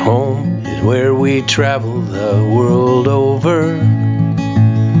 and home is where we travel the world over.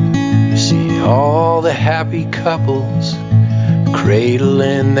 You see all the happy couples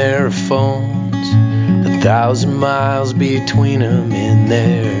cradling their phones, 1,000 miles between them in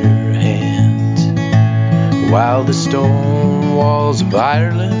their hands, while the stone walls of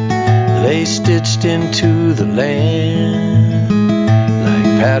Ireland lay stitched into the land,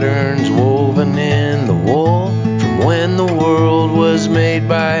 patterns woven in the wool from when the world was made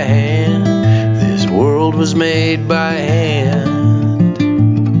by hand. This world was made by hand.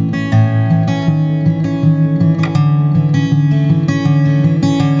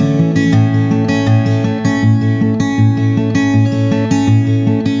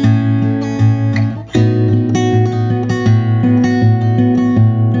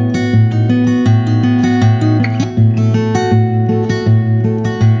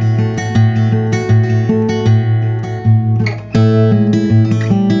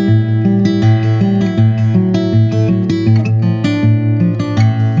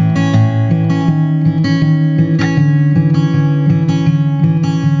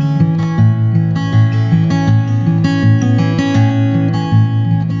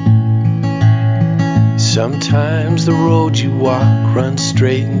 Sometimes the road you walk runs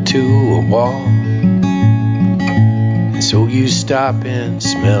straight into a wall, and so you stop and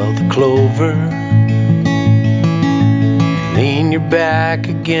smell the clover, and lean your back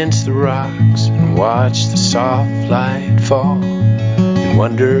against the rocks and watch the soft light fall, and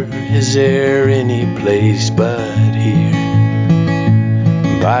wonder, is there any place but here?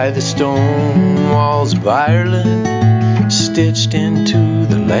 By the stone walls of Ireland, stitched into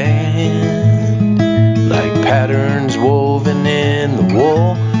the land, like patterns woven in the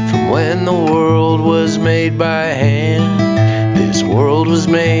wool from when the world was made by hand. This world was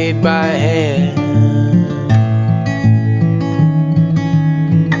made by hand.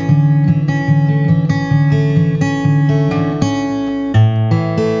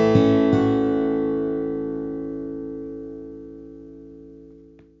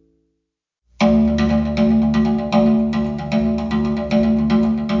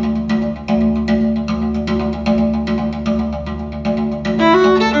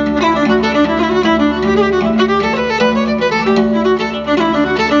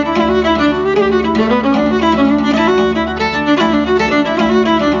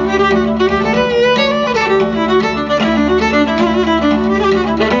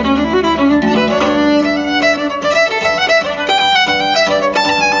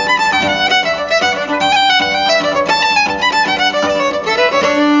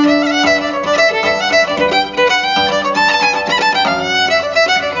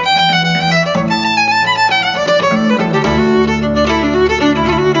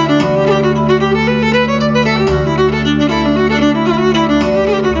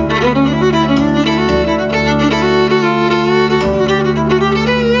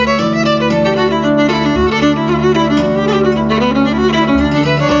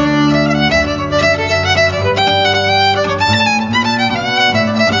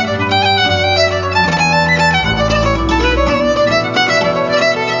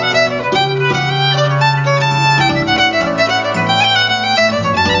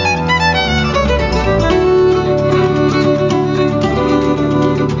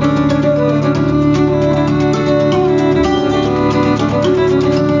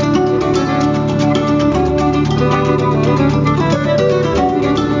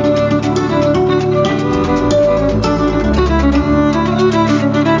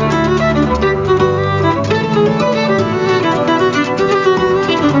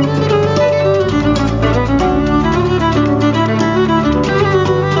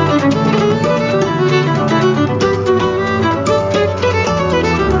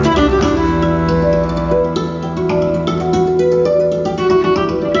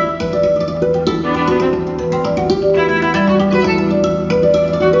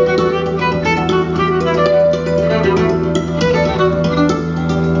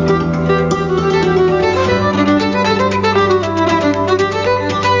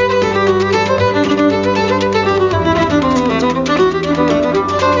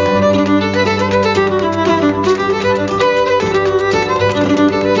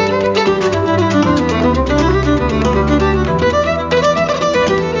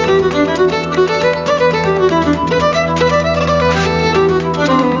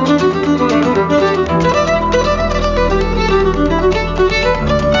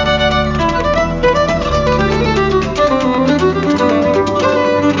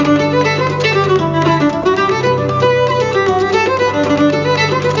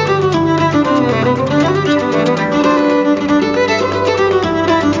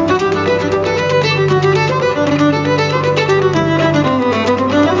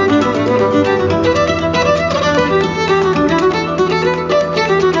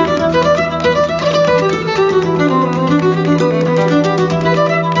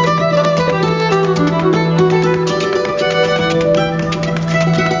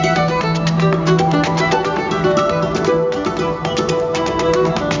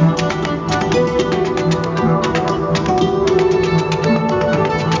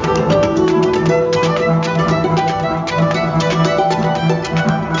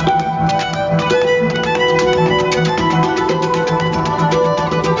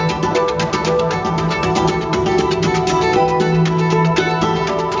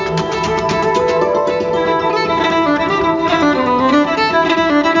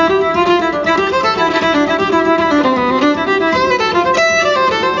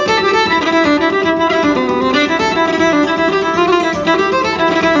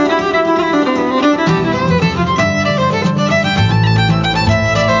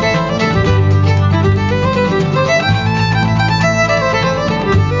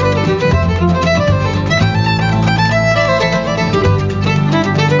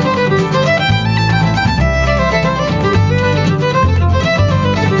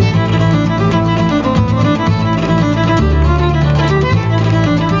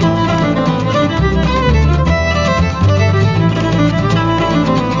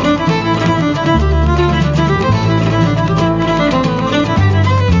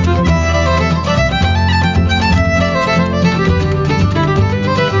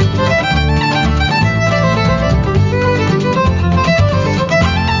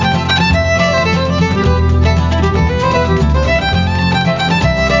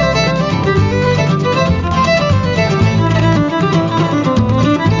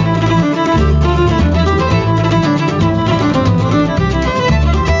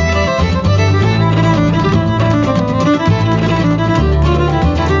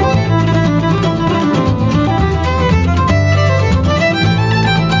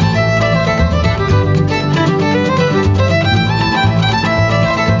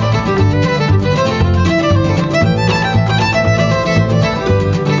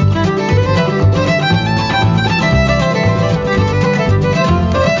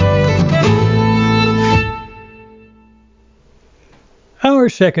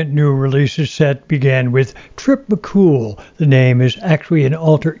 second new releases set began with Trip McCool. The name is actually an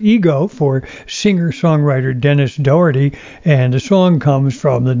alter ego for singer-songwriter Dennis Doherty, and the song comes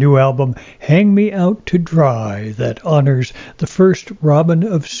from the new album Hang Me Out to Dry that honors the first robin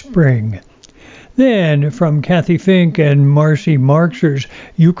of spring. Then, from Kathy Fink and Marcy Marxer's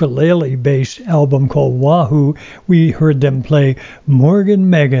ukulele-based album called Wahoo, we heard them play Morgan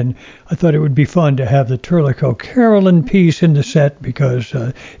Megan. I thought it would be fun to have the Turlock O'Carolan piece in the set because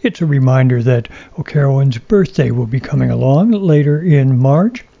it's a reminder that O'Carolan's birthday will be coming along later in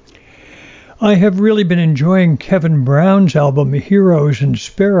March. I have really been enjoying Kevin Brown's album Heroes and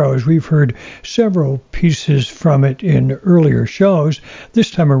Sparrows. We've heard several pieces from it in earlier shows.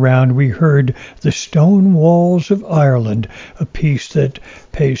 This time around we heard The Stone Walls of Ireland, a piece that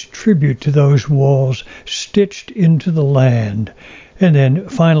pays tribute to those walls stitched into the land. And then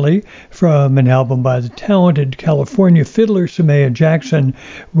finally, from an album by the talented California fiddler Samaya Jackson,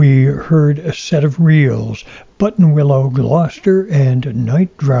 we heard a set of reels, Button Willow, Gloucester, and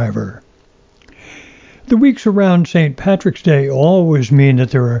Night Driver. The weeks around St. Patrick's Day always mean that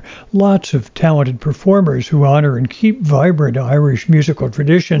there are lots of talented performers who honor and keep vibrant Irish musical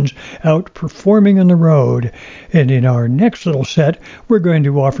traditions out performing on the road. And in our next little set, we're going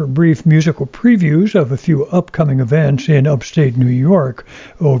to offer brief musical previews of a few upcoming events in upstate New York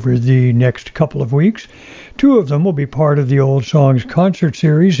over the next couple of weeks. Two of them will be part of the Old Songs concert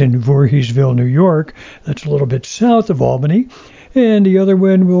series in Voorheesville, New York. That's a little bit south of Albany. And the other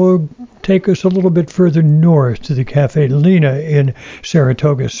one will take us a little bit further north to the Cafe Lena in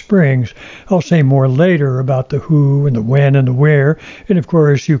Saratoga Springs. I'll say more later about the who and the when and the where, and of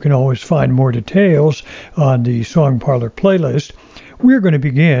course you can always find more details on the Song Parlor playlist. We're going to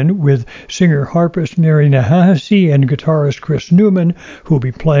begin with singer-harpist Mary Nahasi and guitarist Chris Newman, who will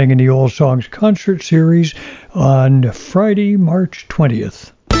be playing in the Old Songs concert series on Friday, March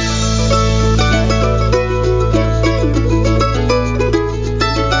 20th.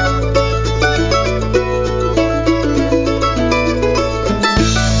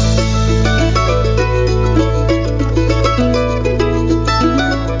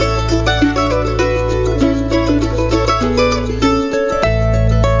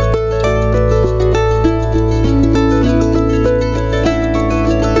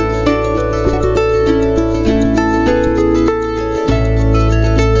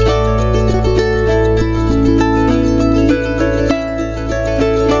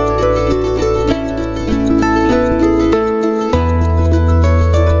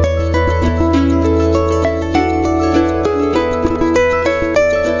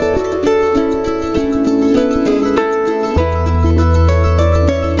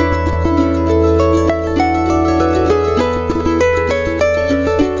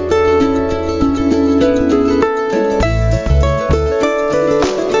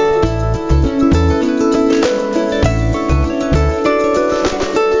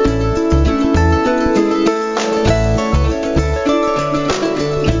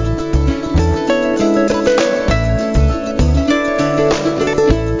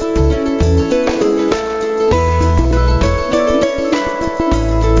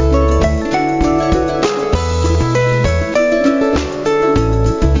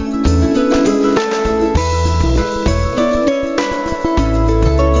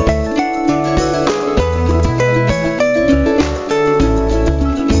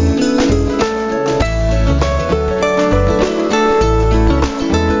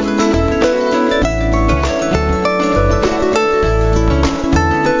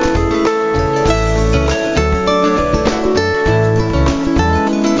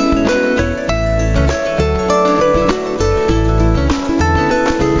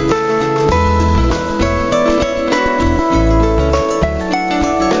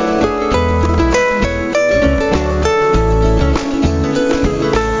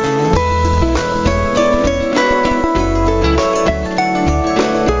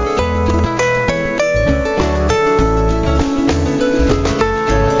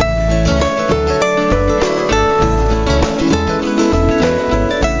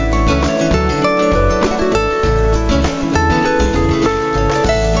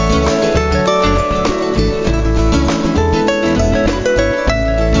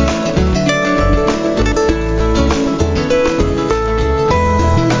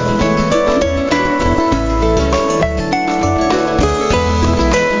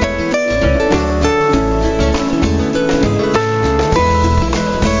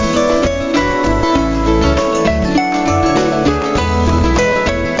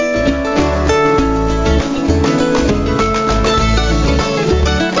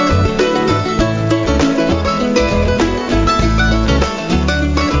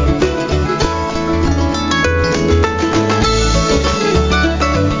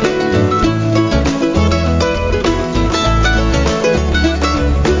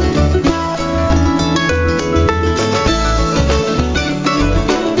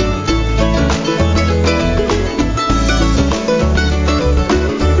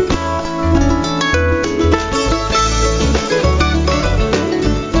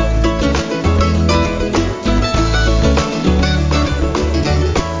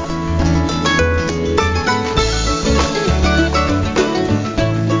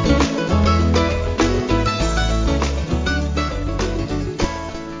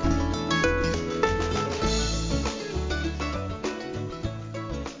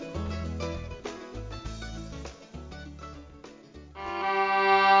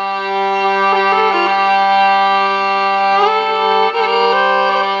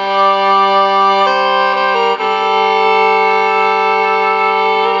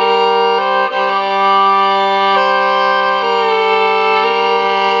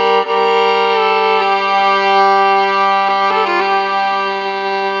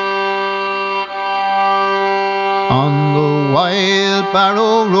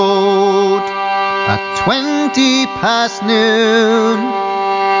 Barrow Road at 20 past noon,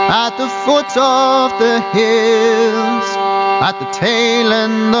 at the foot of the hills, at the tail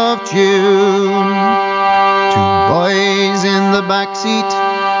end of June. Two boys in the back seat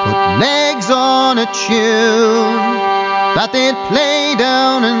put legs on a tune that they'd play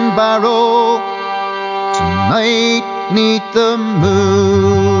down in Barrow tonight 'neath the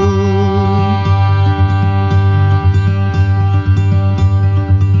moon.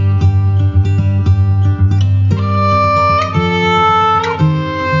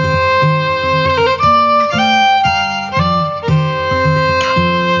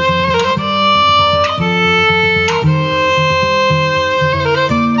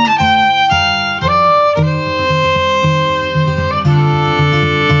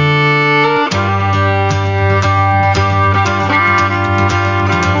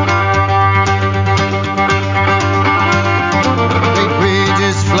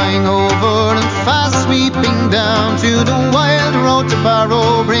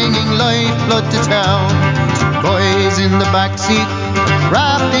 Backseat,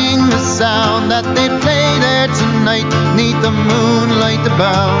 rafting the sound that they play there tonight, 'neath the moonlight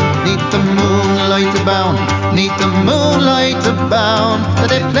abound, 'neath the moonlight abound, 'neath the moonlight abound, that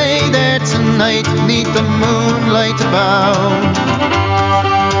they play there tonight, 'neath the moonlight abound.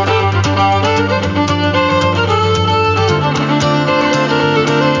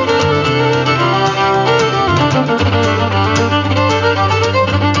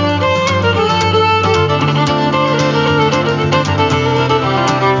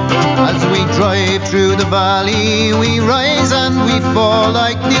 Through the valley we rise and we fall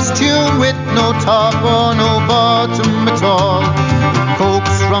like this tune with no top or no bottom at all. It coax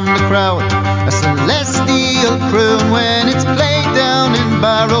from the crowd a celestial croon when it's played down in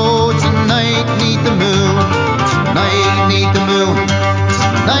Barrow tonight 'neath the moon, tonight 'neath the moon,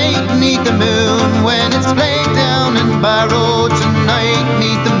 tonight 'neath the moon, when it's played down in Barrow tonight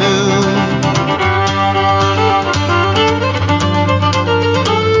 'neath the moon.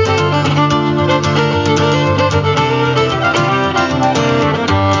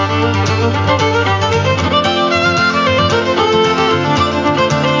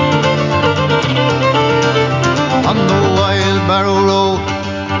 On the wild Barrow Road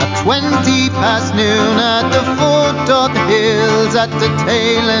at 20 past noon, at the foot of the hills, at the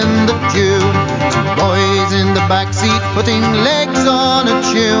tail end of June. Two boys in the backseat putting legs on a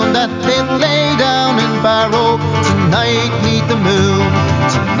tune that they play down in Barrow tonight 'neath the moon,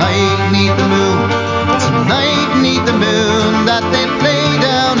 tonight 'neath the moon, tonight 'neath the moon, that they play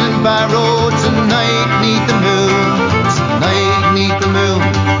down in Barrow tonight 'neath the moon, tonight 'neath the moon,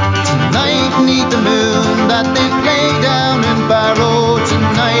 tonight 'neath the moon, that they play down in Barrow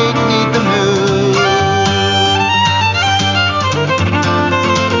tonight 'neath the moon.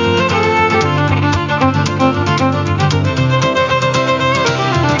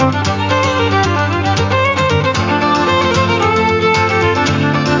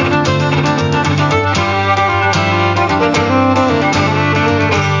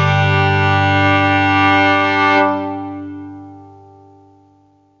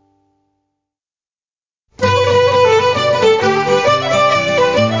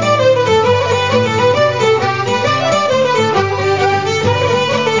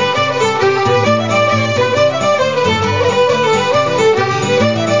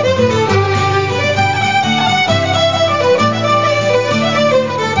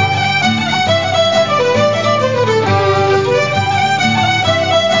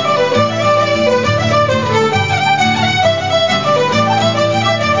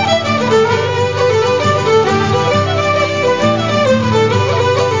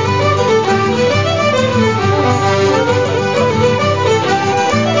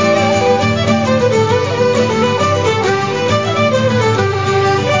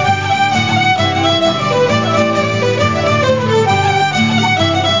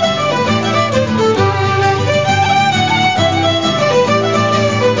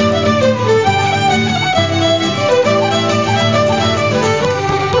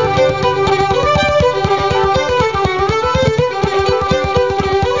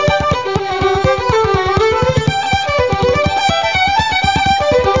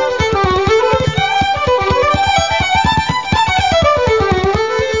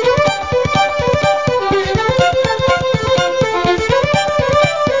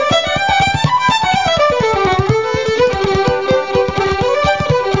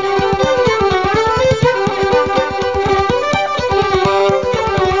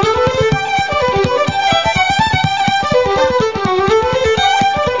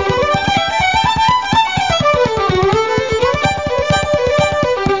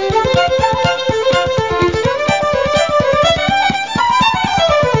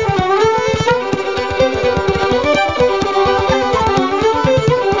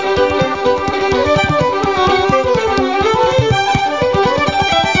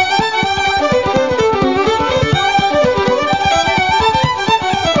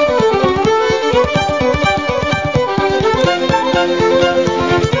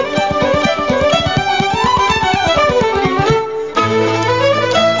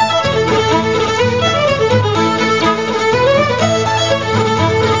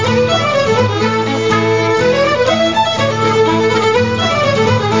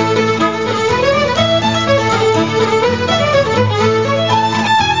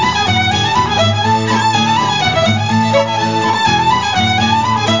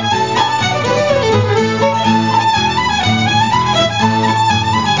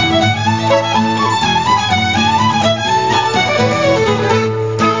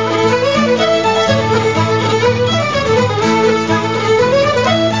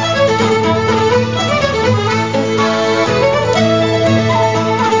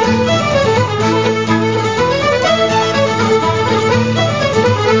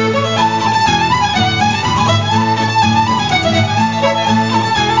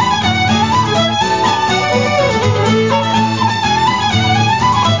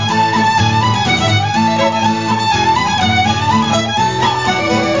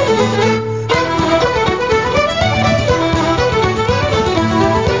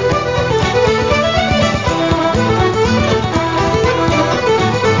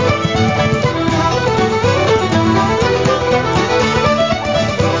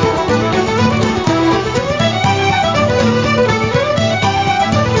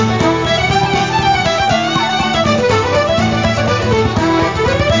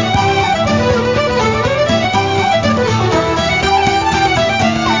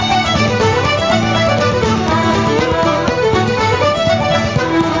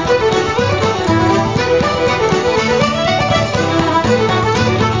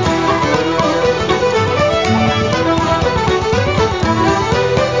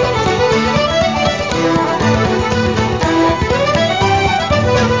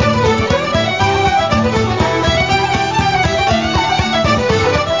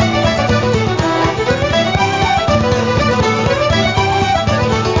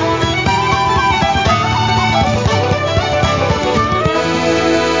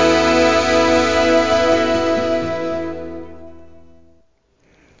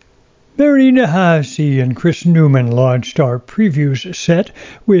 Nina Haase and Chris Newman launched our previews set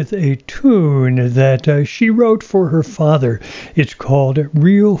with a tune that she wrote for her father. It's called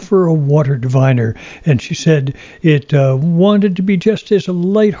Reel for a Water Diviner, and she said it wanted to be just as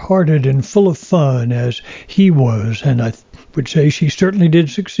lighthearted and full of fun as he was, and I would say she certainly did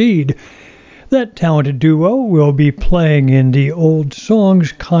succeed. That talented duo will be playing in the Old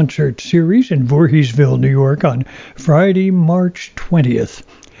Songs concert series in Voorheesville, New York on Friday, March 20th.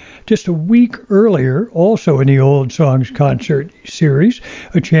 Just a week earlier, also in the Old Songs concert series,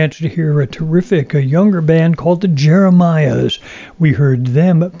 a chance to hear a terrific younger band called the Jeremiahs. We heard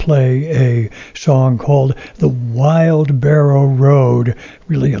them play a song called The Wild Barrow Road.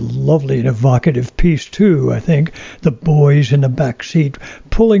 Really a lovely and evocative piece, too, I think. The boys in the back seat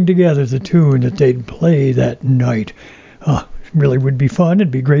pulling together the tune that they'd play that night. Really would be fun.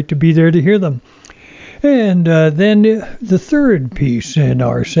 It'd be great to be there to hear them. And then the third piece in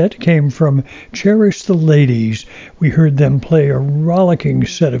our set came from Cherish the Ladies. We heard them play a rollicking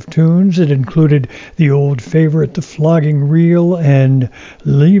set of tunes that included the old favorite, The Flogging Reel, and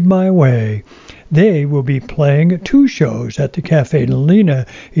Leave My Way. They will be playing 2 shows at the Cafe Lena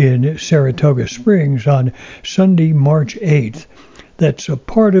in Saratoga Springs on Sunday, March 8th. That's a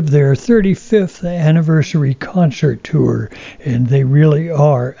part of their 35th anniversary concert tour, and they really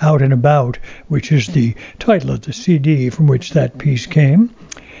are out and about, which is the title of the CD from which that piece came.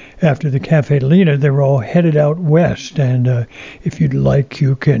 After the Cafe Lena, they're all headed out west, and if you'd like,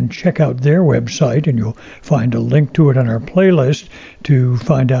 you can check out their website, and you'll find a link to it on our playlist to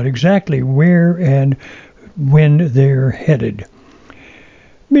find out exactly where and when they're headed.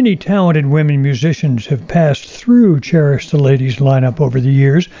 Many talented women musicians have passed through Cherish the Ladies lineup over the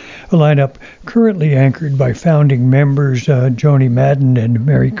years, a lineup currently anchored by founding members Joni Madden and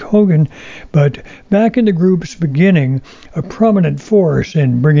Mary Cogan, but back in the group's beginning, a prominent force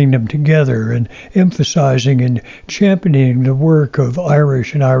in bringing them together and emphasizing and championing the work of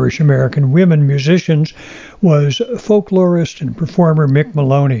Irish and Irish-American women musicians was folklorist and performer Mick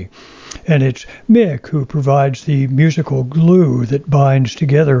Maloney. And it's Mick who provides the musical glue that binds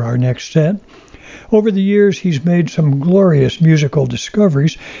together our next set. Over the years, he's made some glorious musical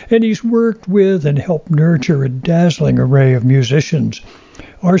discoveries, and he's worked with and helped nurture a dazzling array of musicians.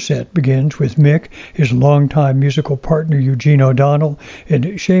 Our set begins with Mick, his longtime musical partner Eugene O'Donnell, and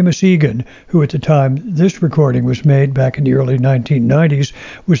Seamus Egan, who at the time this recording was made back in the early 1990s,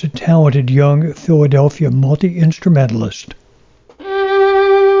 was a talented young Philadelphia multi-instrumentalist.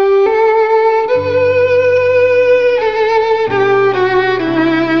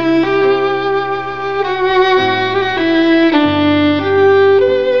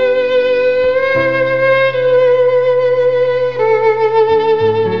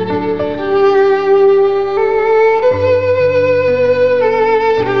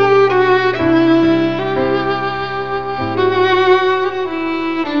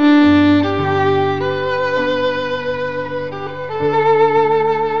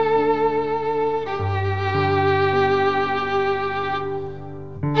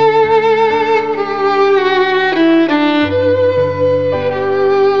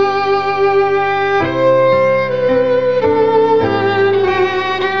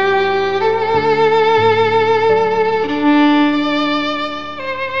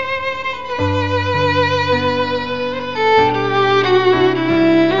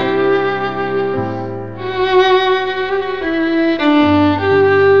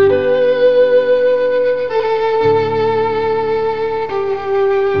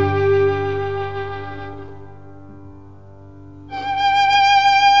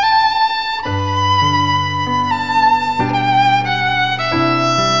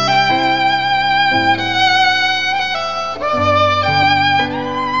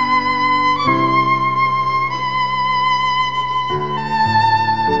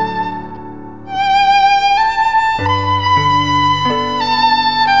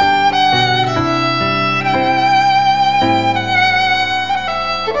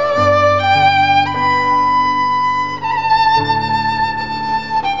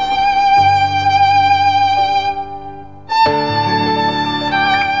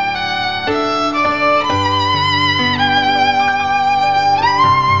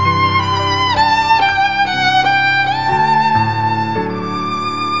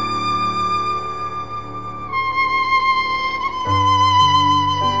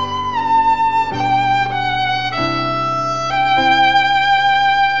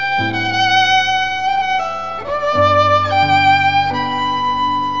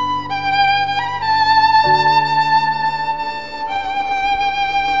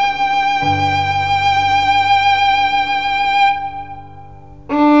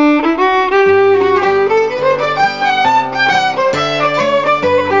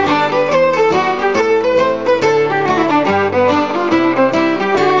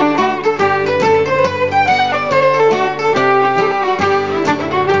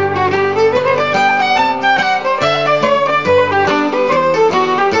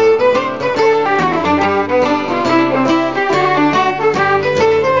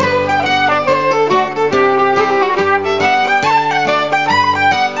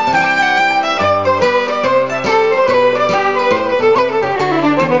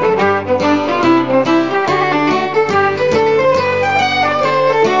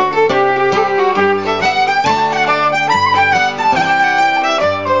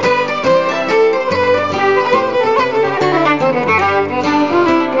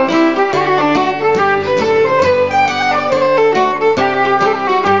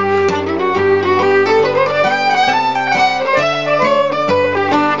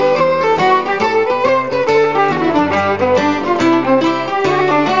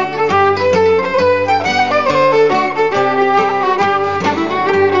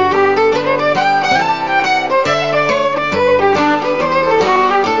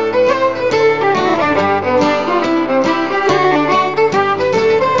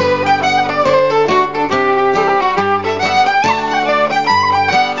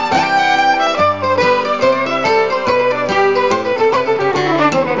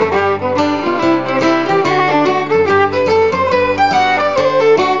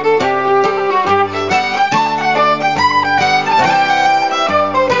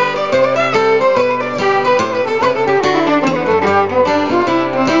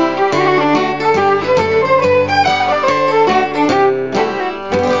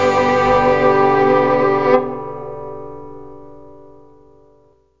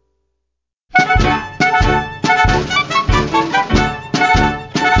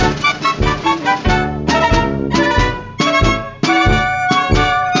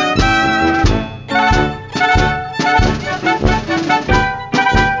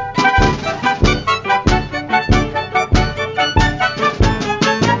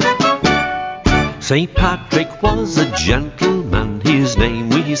 St. Patrick was a gentleman, his name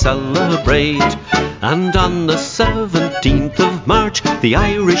we celebrate. And on the 17th of March, the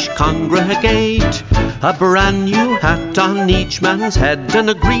Irish congregate. A brand new hat on each man's head and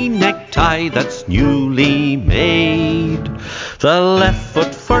a green necktie that's newly made. The left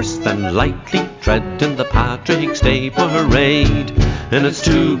foot first, then lightly treading the Patrick's Day parade. And it's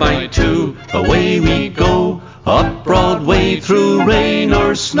 2 by 2, away we go, up Broadway through rain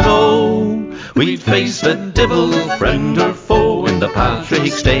or snow. We'd face the devil, friend or foe, in the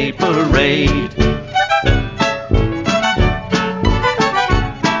Patrick's Day parade.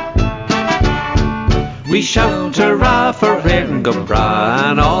 We shout hurrah for Erin go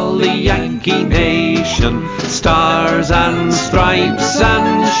bragh and all the Yankee nation. Stars and stripes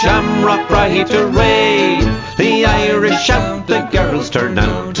and shamrock bright array. The Irish shout, the girls turn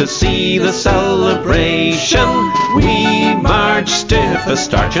out to see the celebration. We march stiff a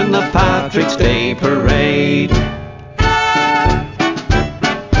starch in the Patrick's Day parade.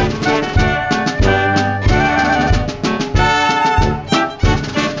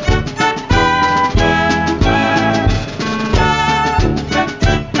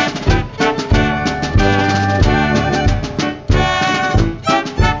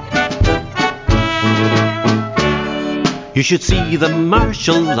 You should see the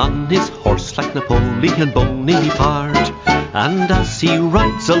marshal on his horse like Napoleon Bonaparte. And as he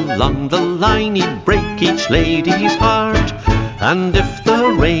rides along the line, he'd break each lady's heart. And if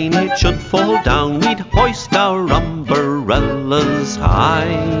the rain it should fall down, we'd hoist our umbrellas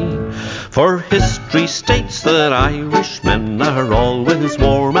high. For history states that Irishmen are always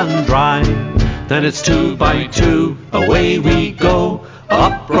warm and dry. Then it's 2 by 2, away we go,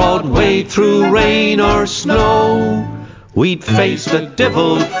 up Broadway through rain or snow. We'd face the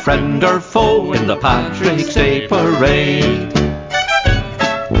devil, friend or foe, in the Patrick's Day parade.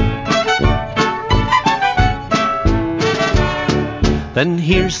 Then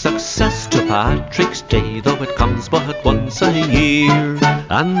here's success to Patrick's Day, though it comes but once a year.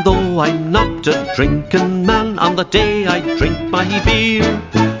 And though I'm not a drinking man, on the day I drink my beer,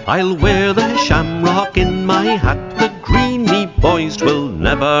 I'll wear the shamrock in my hat, the green me boys will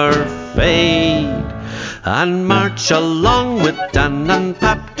never fade. And march along with Dan and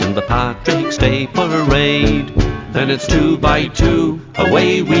Pap in the Patrick's Day parade. Then it's 2 by 2,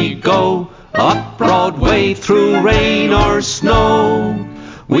 away we go, up Broadway through rain or snow.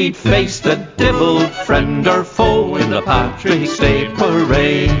 We'd face the devil, friend or foe, in the Patrick's Day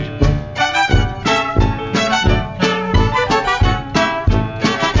parade.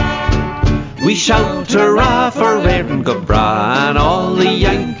 We shout hurrah for Erin go bragh and all the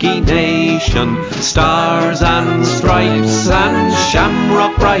Yankee nation. Stars and stripes and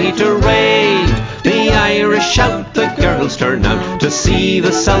shamrock bright arrayed. The Irish shout, the girls turn out to see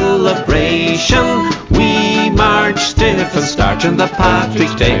the celebration. We march stiff and starch in the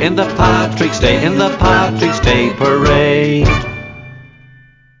Patrick's Day, in the Patrick's Day, in the Patrick's Day parade.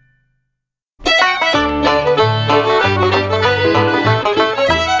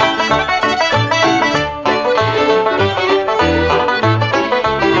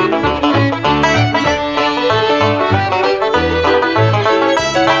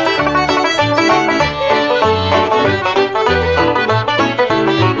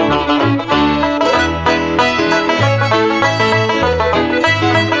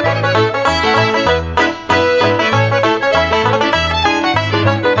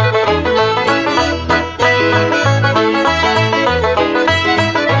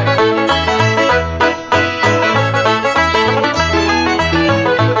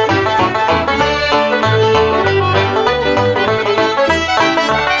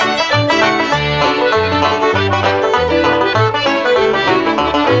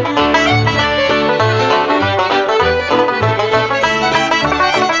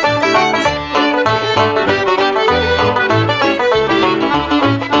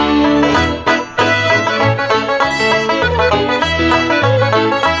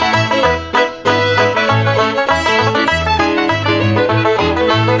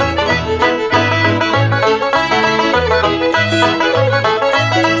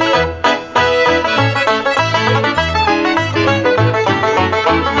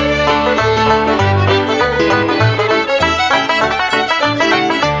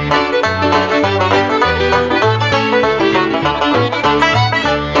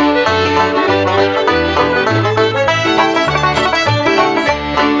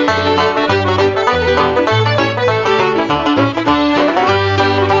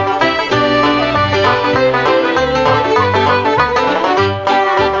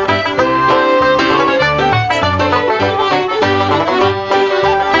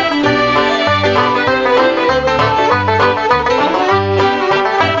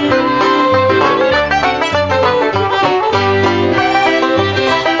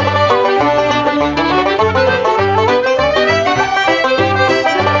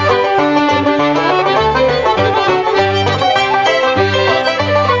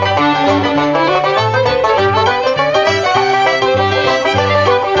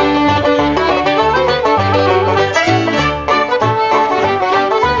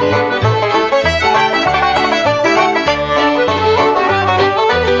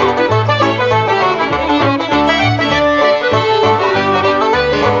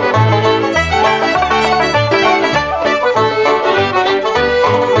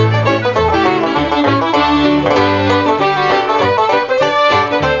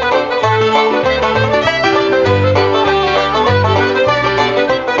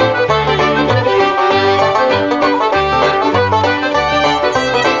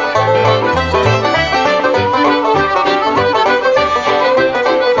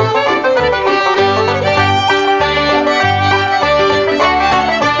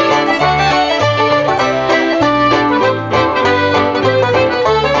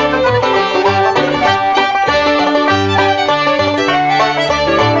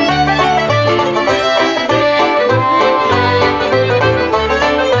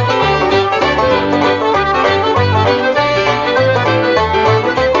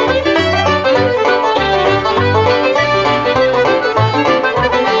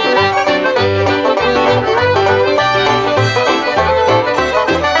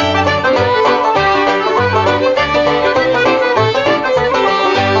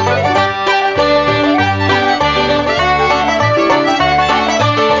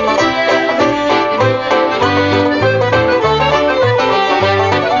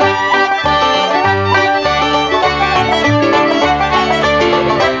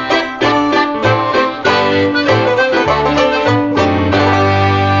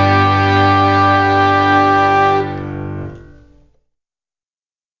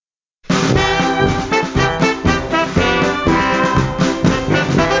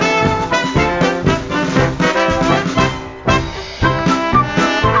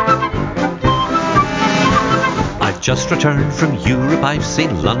 I've just returned from Europe, I've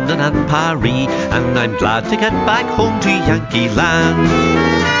seen London and Paris, and I'm glad to get back home to Yankee Land.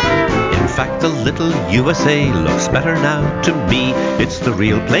 In fact, the little USA looks better now to me. It's the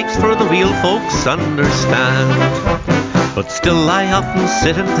real place for the real folks understand. But still I often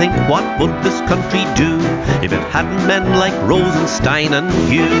sit and think, what would this country do if it hadn't men like Rosenstein and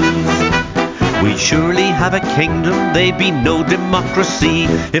Hughes? We'd surely have a kingdom, there'd be no democracy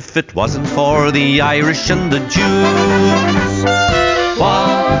if it wasn't for the Irish and the Jews.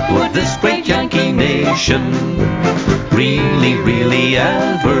 What would this great Yankee nation really, really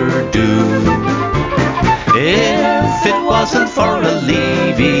ever do if it wasn't for a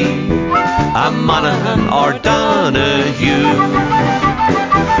Levy, a Monaghan or Donahue?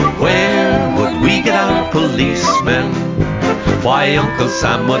 Where would we get our policemen? Why, Uncle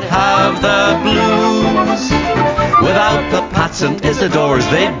Sam would have the blues. Without the Pats and Isidores,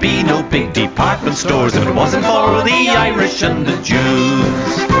 there'd be no big department stores if it wasn't for the Irish and the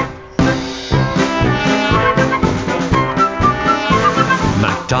Jews.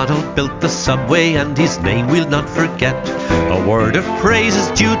 MacDonald built the subway and his name we'll not forget. A word of praise is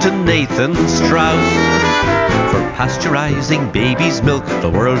due to Nathan Strauss. For pasteurizing baby's milk, the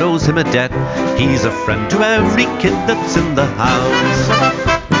world owes him a debt. He's a friend to every kid that's in the house.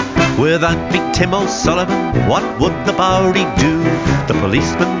 Without big Tim O'Sullivan, what would the Bowery do? The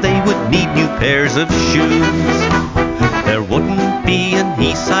policemen, they would need new pairs of shoes. There wouldn't be an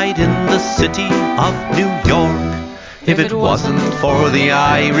east side in the city of New York if it wasn't for the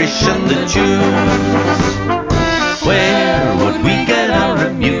Irish and the Jews. Where would we get our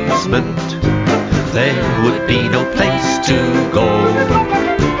amusement? There would be no place to go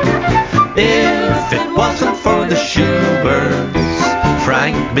if it wasn't for the Schuberts,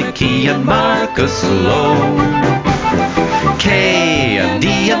 Frank McKee and Marcus Lowe, Kay and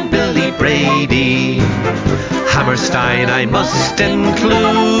E and Billy Brady, Hammerstein I must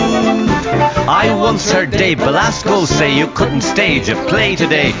include. I once heard Dave Belasco say you couldn't stage a play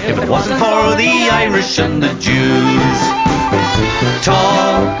today if it wasn't for the Irish and the Jews.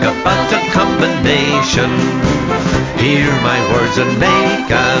 Talk about a combination, hear my words and make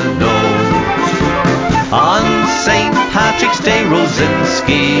a note. On St. Patrick's Day,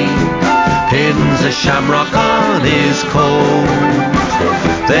 Rosinski pins a shamrock on his coat.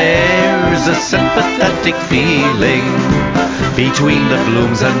 There's a sympathetic feeling between the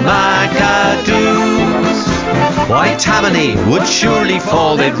Blooms and McAdoos. Why, Tammany would surely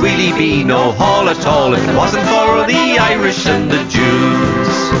fall, there'd really be no hall at all if it wasn't for the Irish and the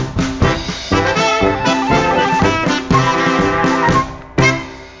Jews.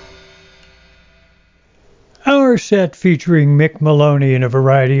 Our set featuring Mick Maloney in a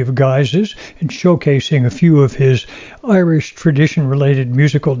variety of guises and showcasing a few of his Irish tradition-related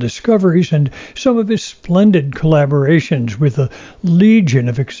musical discoveries and some of his splendid collaborations with a legion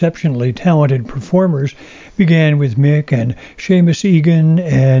of exceptionally talented performers began with Mick and Seamus Egan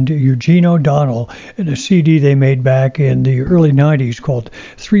and Eugene O'Donnell in a CD they made back in the early 90s called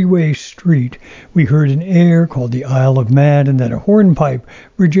Three-Way Street. We heard an air called The Isle of Man and then a hornpipe,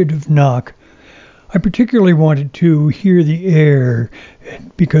 Bridget of Knock. I particularly wanted to hear the air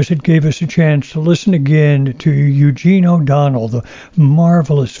because it gave us a chance to listen again to Eugene O'Donnell, the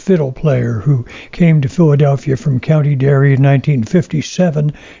marvelous fiddle player who came to Philadelphia from County Derry in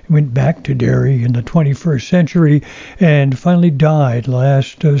 1957, went back to Derry in the 21st century, and finally died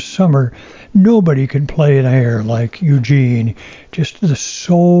last summer. Nobody can play an air like Eugene. Just the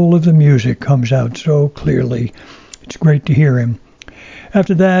soul of the music comes out so clearly. It's great to hear him.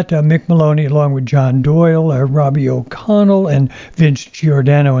 After that, Mick Maloney, along with John Doyle, Robbie O'Connell, and Vince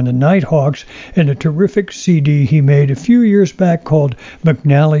Giordano and the Nighthawks, in a terrific CD he made a few years back called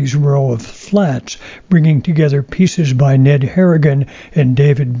McNally's Row of Flats, bringing together pieces by Ned Harrigan and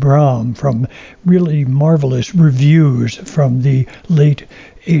David Brahm from really marvelous reviews from the late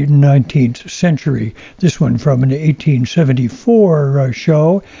 19th century. This one from an 1874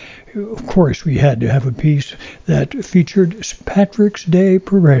 show. Of course, we had to have a piece that featured Patrick's Day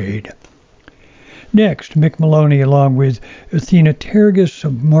Parade. Next, Mick Maloney, along with Athena Tergis, a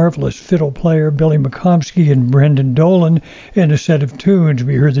marvelous fiddle player, Billy McComsky, and Brendan Dolan, and a set of tunes.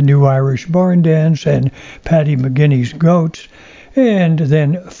 We heard the New Irish Barn Dance and Paddy McGuinness's Goats. And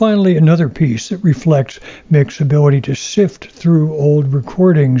then finally another piece that reflects Mick's ability to sift through old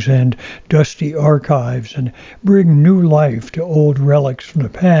recordings and dusty archives and bring new life to old relics from the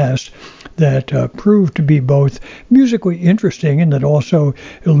past that proved to be both musically interesting and that also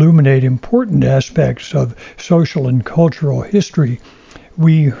illuminate important aspects of social and cultural history.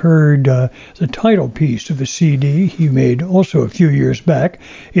 we heard the title piece of a CD he made also a few years back,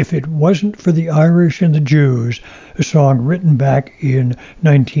 If It Wasn't for the Irish and the Jews, a song written back in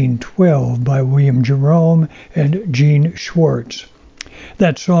 1912 by William Jerome and Gene Schwartz.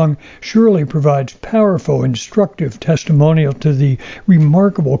 That song surely provides powerful, instructive testimonial to the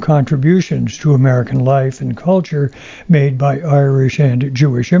remarkable contributions to American life and culture made by Irish and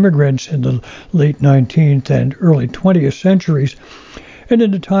Jewish immigrants in the late 19th and early 20th centuries. And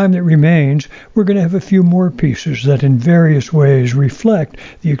in the time that remains, we're going to have a few more pieces that in various ways reflect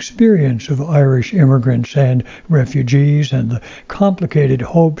the experience of Irish immigrants and refugees and the complicated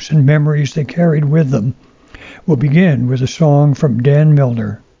hopes and memories they carried with them. We'll begin with a song from Dan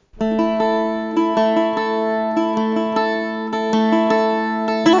Milner.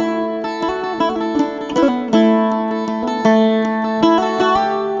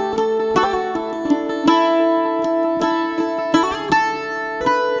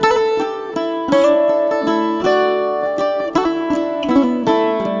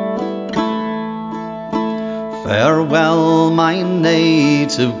 Farewell, my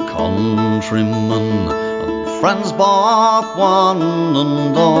native countrymen, friends both one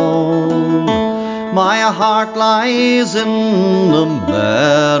and all. My heart lies in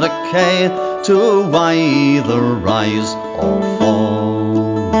America to either rise or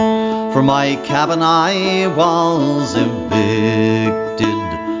fall. From my cabin I was evicted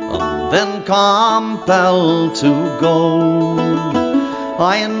and then compelled to go.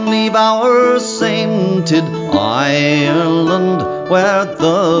 I leave our sainted Ireland where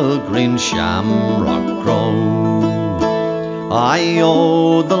the green shamrock grows. I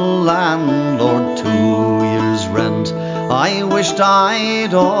owe the landlord 2 years' rent. I wished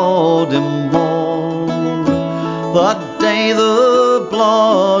I'd owed him more. The day the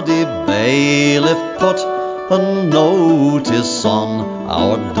bloody bailiff put a notice on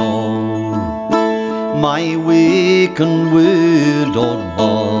our door. My weak and widowed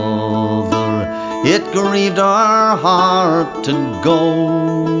mother, it grieved her heart to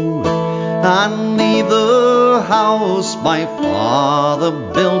go and leave the house my father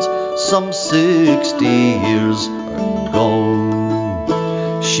built some 60 years ago.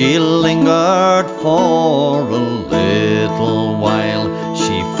 She lingered for a little while,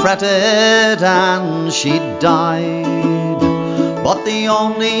 she fretted and she died. But the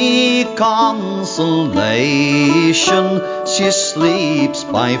only consolation, she sleeps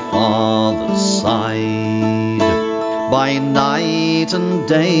by father's side. By night and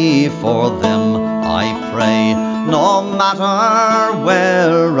day for them I pray, no matter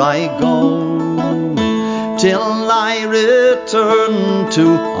where I go, till I return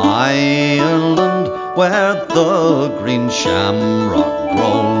to Ireland where the green shamrock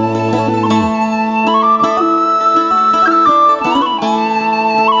grows.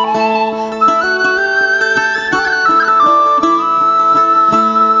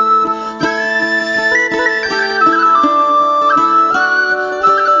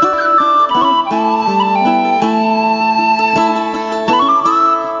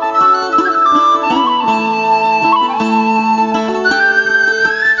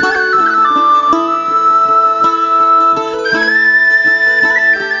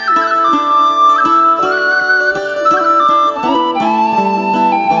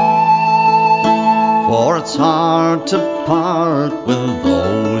 It's hard to part with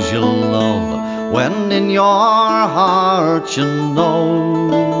those you love when in your heart you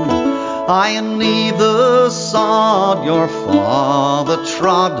know I leave the sod your father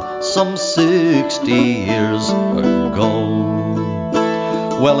trod some 60 years ago.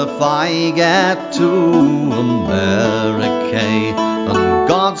 Well, if I get to America and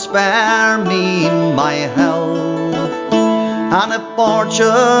God spare me my health, and if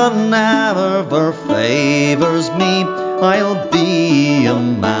fortune ever favors me, I'll be a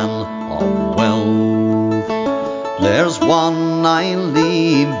man of wealth. There's one I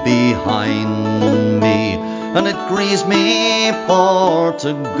leave behind me, and it grieves me for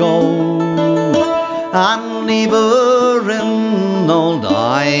to go, and leave her in old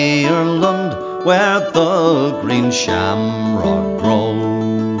Ireland where the green shamrock grows.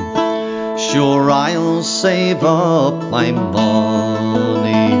 Sure, I'll save up my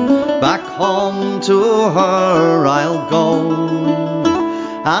money, back home to her I'll go,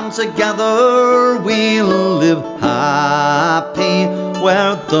 and together we'll live happy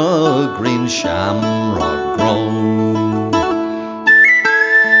where the green shamrock grows.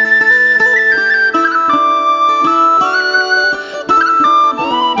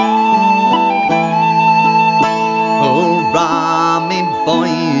 Hurrah, me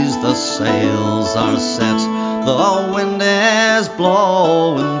boys, the sails are set, the wind is breeze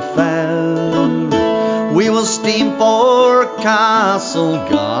blowing fair. We will steam for Castle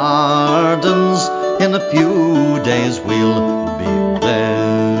Gardens, in a few days we'll be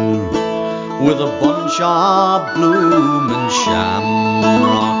there. With a bunch of blooming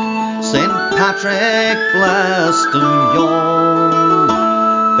shamrock, St. Patrick blessed them young.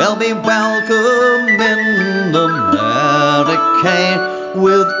 They'll be welcome in America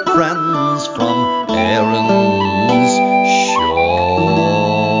with friends from Erin's shore.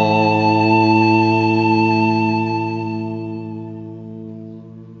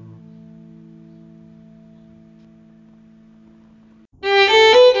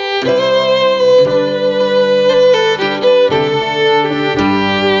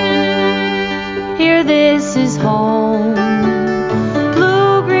 Here, this is home,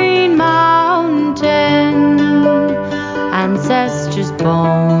 blue-green mountain, ancestors'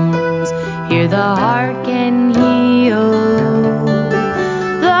 bones. Here the heart can heal,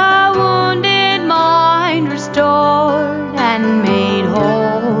 the wounded mind restored and made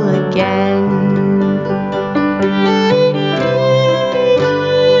whole again.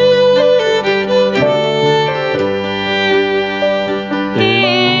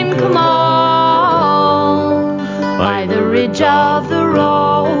 In Kamal, by the ridge of the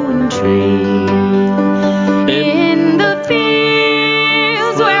rowan tree, in the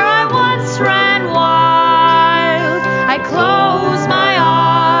fields where I once ran wild, I close my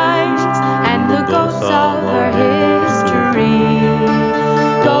eyes and the ghosts of our history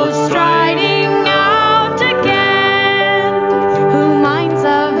go striding out again. Who minds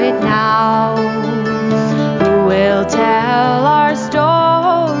of it now? Who will tell our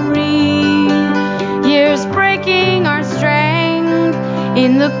story? Years breaking our strength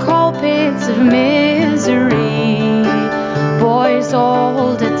in the coal pits of misery. Boys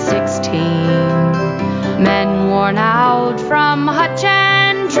old at 16, men worn out from hutch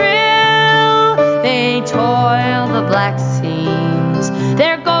and drill. They toil the black seams,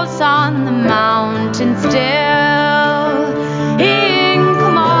 their ghosts on the mountain still. In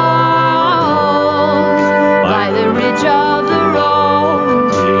Kamal, by the ridge of the rowan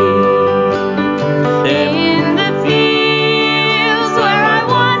tree, in the fields where I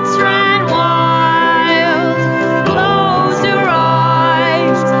once ran wild, close your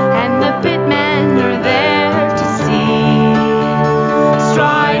eyes and the pitmen are there to see,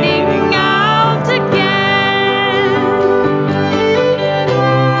 striding out again.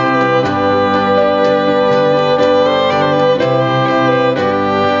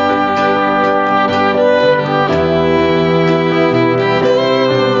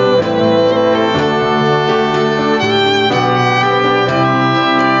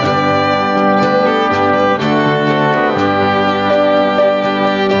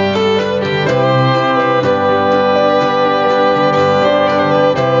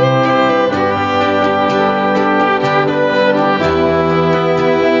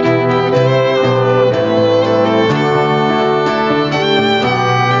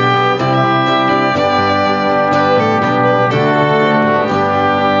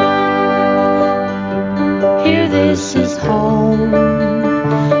 Here, this is home,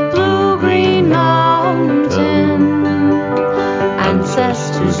 blue-green mountain,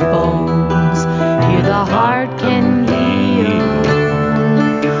 ancestors' bones. Here the heart can heal,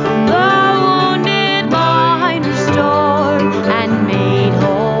 the wounded mind restored and made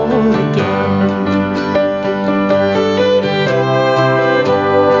whole again.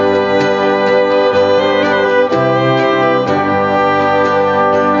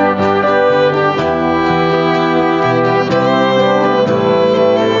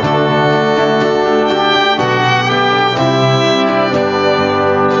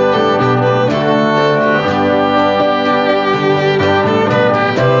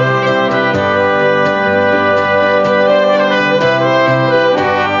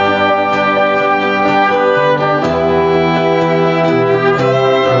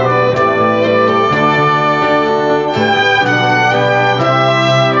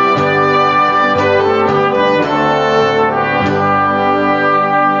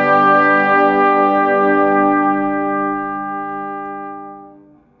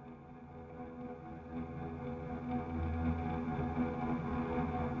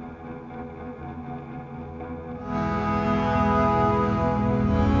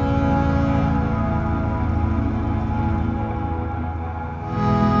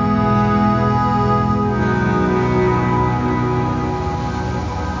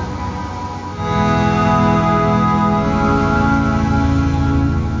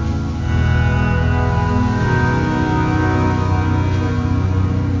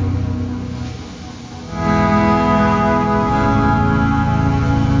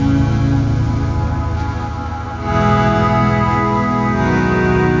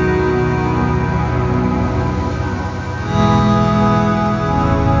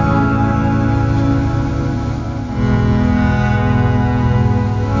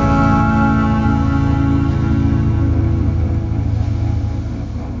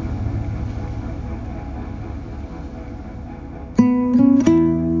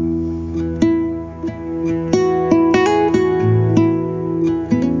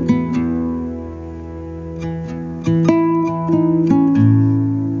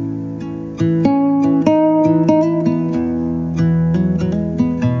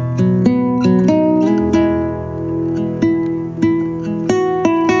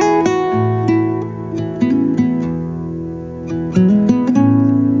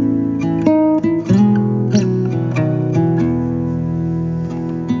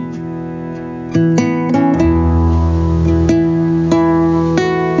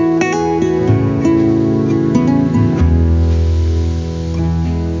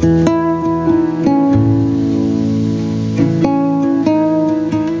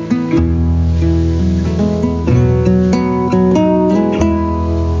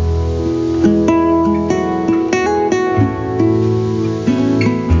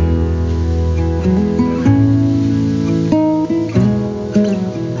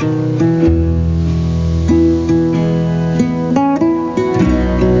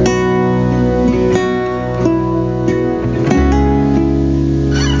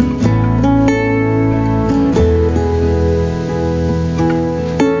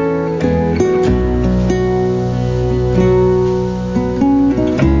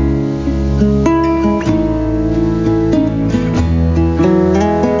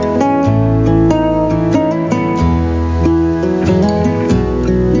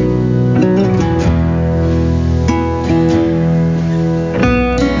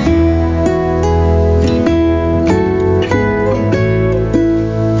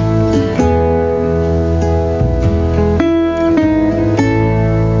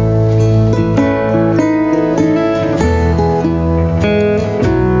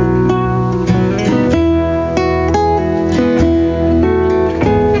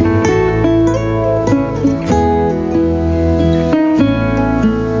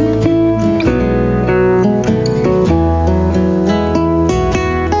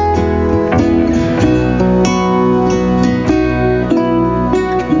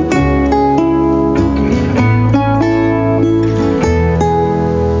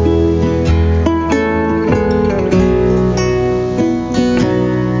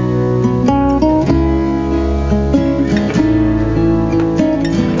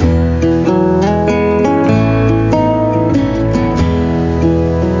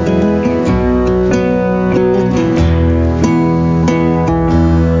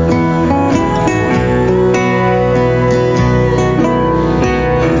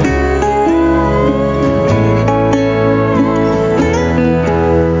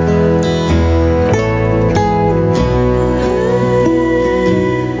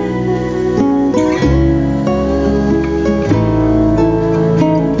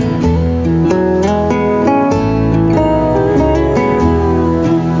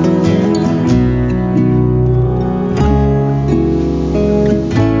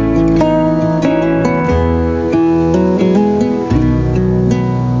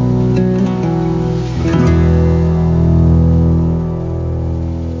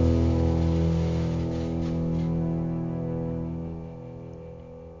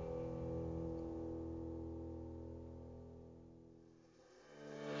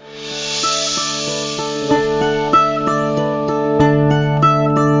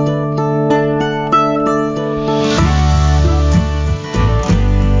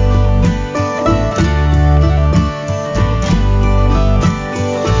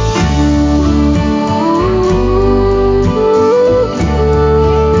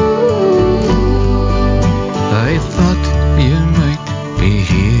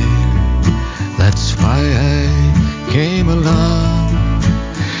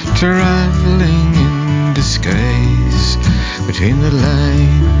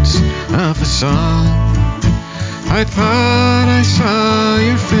 lines of a song. I thought I saw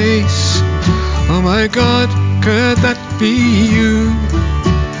your face. Oh my God, could that be you?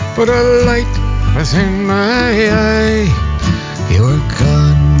 But a light was in my eye. You were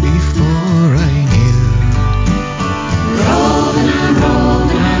gone before I knew. Rolling and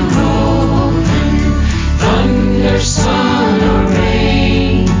rolling and rolling, thunder, sun, or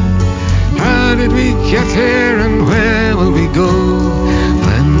rain. How did we get here and where will we go?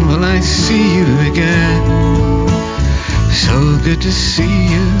 When will I see you again? So good to see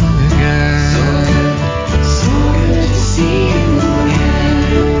you again. So good to see you again.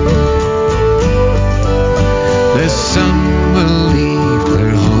 The sun will leave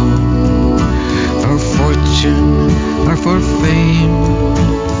their home for fortune or for fame,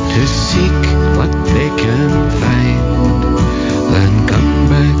 to seek what they can find, then come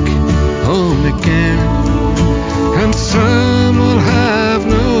back home again. And some will have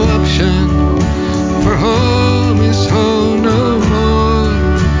no option, for home is home no more.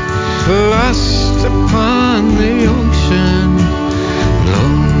 Lost upon the ocean,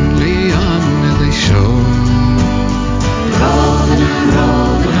 lonely on the shore. Rolling and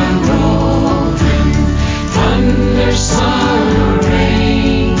rolling and rolling, thunder, sun, or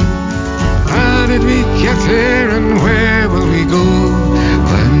rain. How did we get here and where will we go?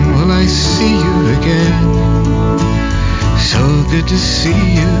 When will I see you again? So good to see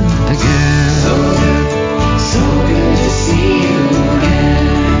you again. So good to see you again.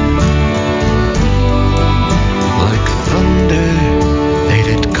 Like thunder they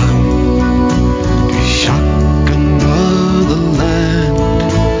did come to shock and awe the land.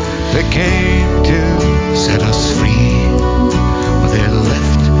 They came to set us free, but they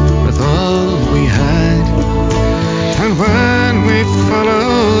left with all we had. And when we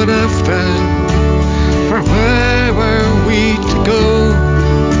followed after, for where were we to go?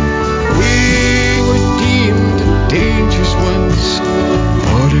 We were deemed dangerous ones.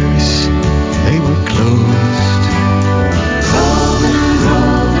 Borders, they were closed. Rolling and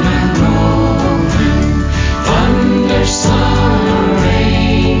rolling and rolling, thunder, sun, or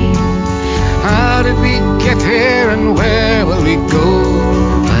rain. How did we get here and where will we go?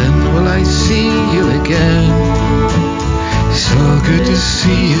 When will I see you again? So good to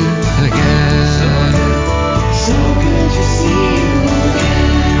see you again. So good to see you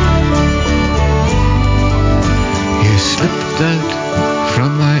again. You slipped out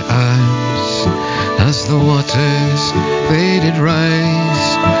from my arms as the waters they did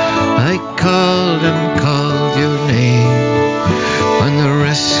rise. I called and called your name when the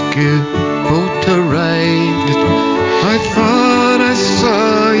rescue boat arrived. I thought I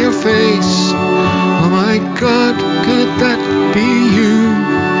saw your face. Oh my God, could that be you?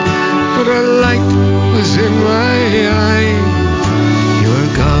 But a light was in my eye. You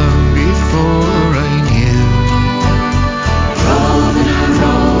were gone before I knew. Rolling and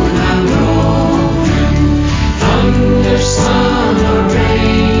rolling and rolling, thunder, sun, or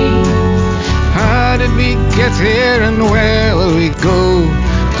rain. How did we get here and where will we go?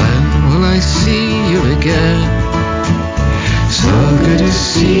 When will I see you again? So good to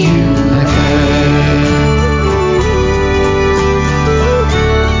see you again.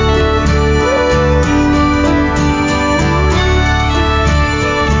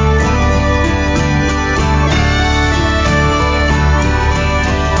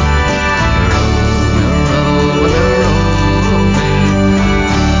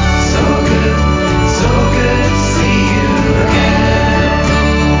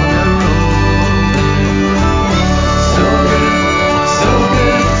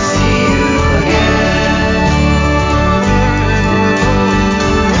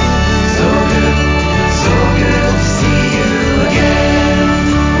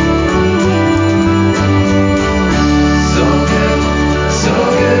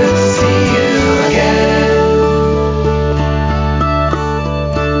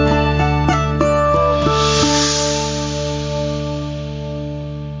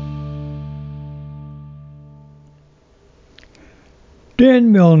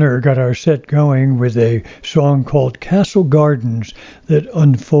 Dan Milner got our set going with a song called Castle Gardens that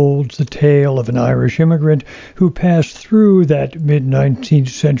unfolds the tale of an Irish immigrant who passed through that mid-19th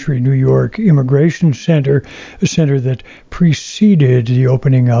century New York immigration center, a center that preceded the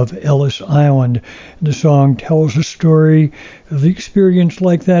opening of Ellis Island. The song tells a story of the experience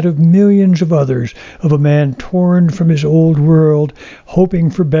like that of millions of others, of a man torn from his old world, hoping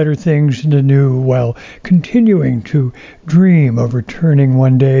for better things in the new, while continuing to dream of returning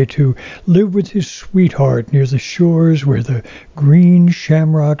one day to live with his sweetheart near the shores where the green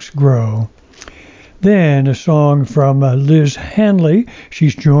shamrocks grow. Then a song from Liz Hanley.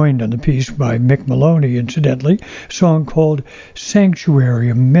 She's joined on the piece by Mick Maloney, incidentally. A song called Sanctuary,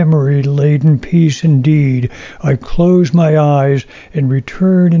 a memory-laden piece indeed. I close my eyes and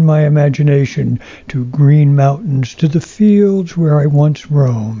return in my imagination to green mountains, to the fields where I once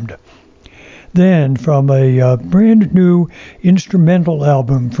roamed. Then, from a brand new instrumental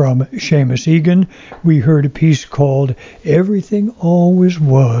album from Seamus Egan, we heard a piece called Everything Always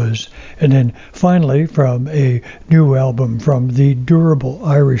Was. And then finally, from a new album from the durable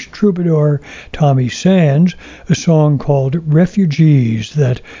Irish troubadour Tommy Sands, a song called Refugees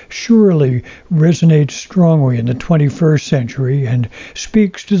that surely resonates strongly in the 21st century and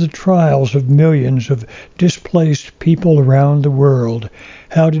speaks to the trials of millions of displaced people around the world.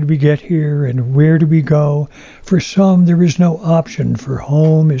 How did we get here and where do we go? For some there is no option, for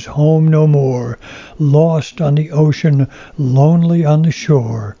home is home no more, lost on the ocean, lonely on the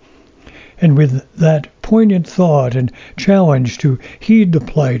shore. And with that poignant thought and challenge to heed the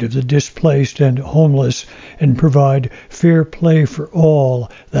plight of the displaced and homeless and provide fair play for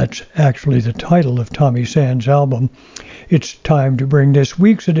all, that's actually the title of Tommy Sands' album, it's time to bring this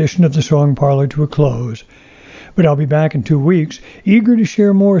week's edition of the Song Parlor to a close. But I'll be back in 2 weeks, eager to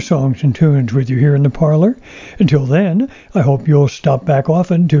share more songs and tunes with you here in the parlor. Until then, I hope you'll stop back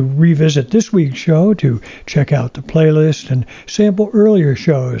often to revisit this week's show, to check out the playlist and sample earlier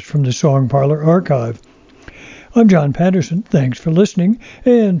shows from the Song Parlor archive. I'm John Patterson. Thanks for listening,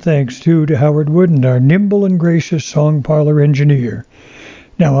 and thanks too to Howard Wooden, our nimble and gracious Song Parlor engineer.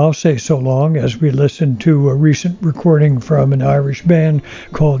 Now I'll say so long as we listen to a recent recording from an Irish band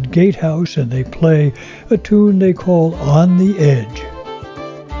called Gatehouse, and they play a tune they call On the Edge.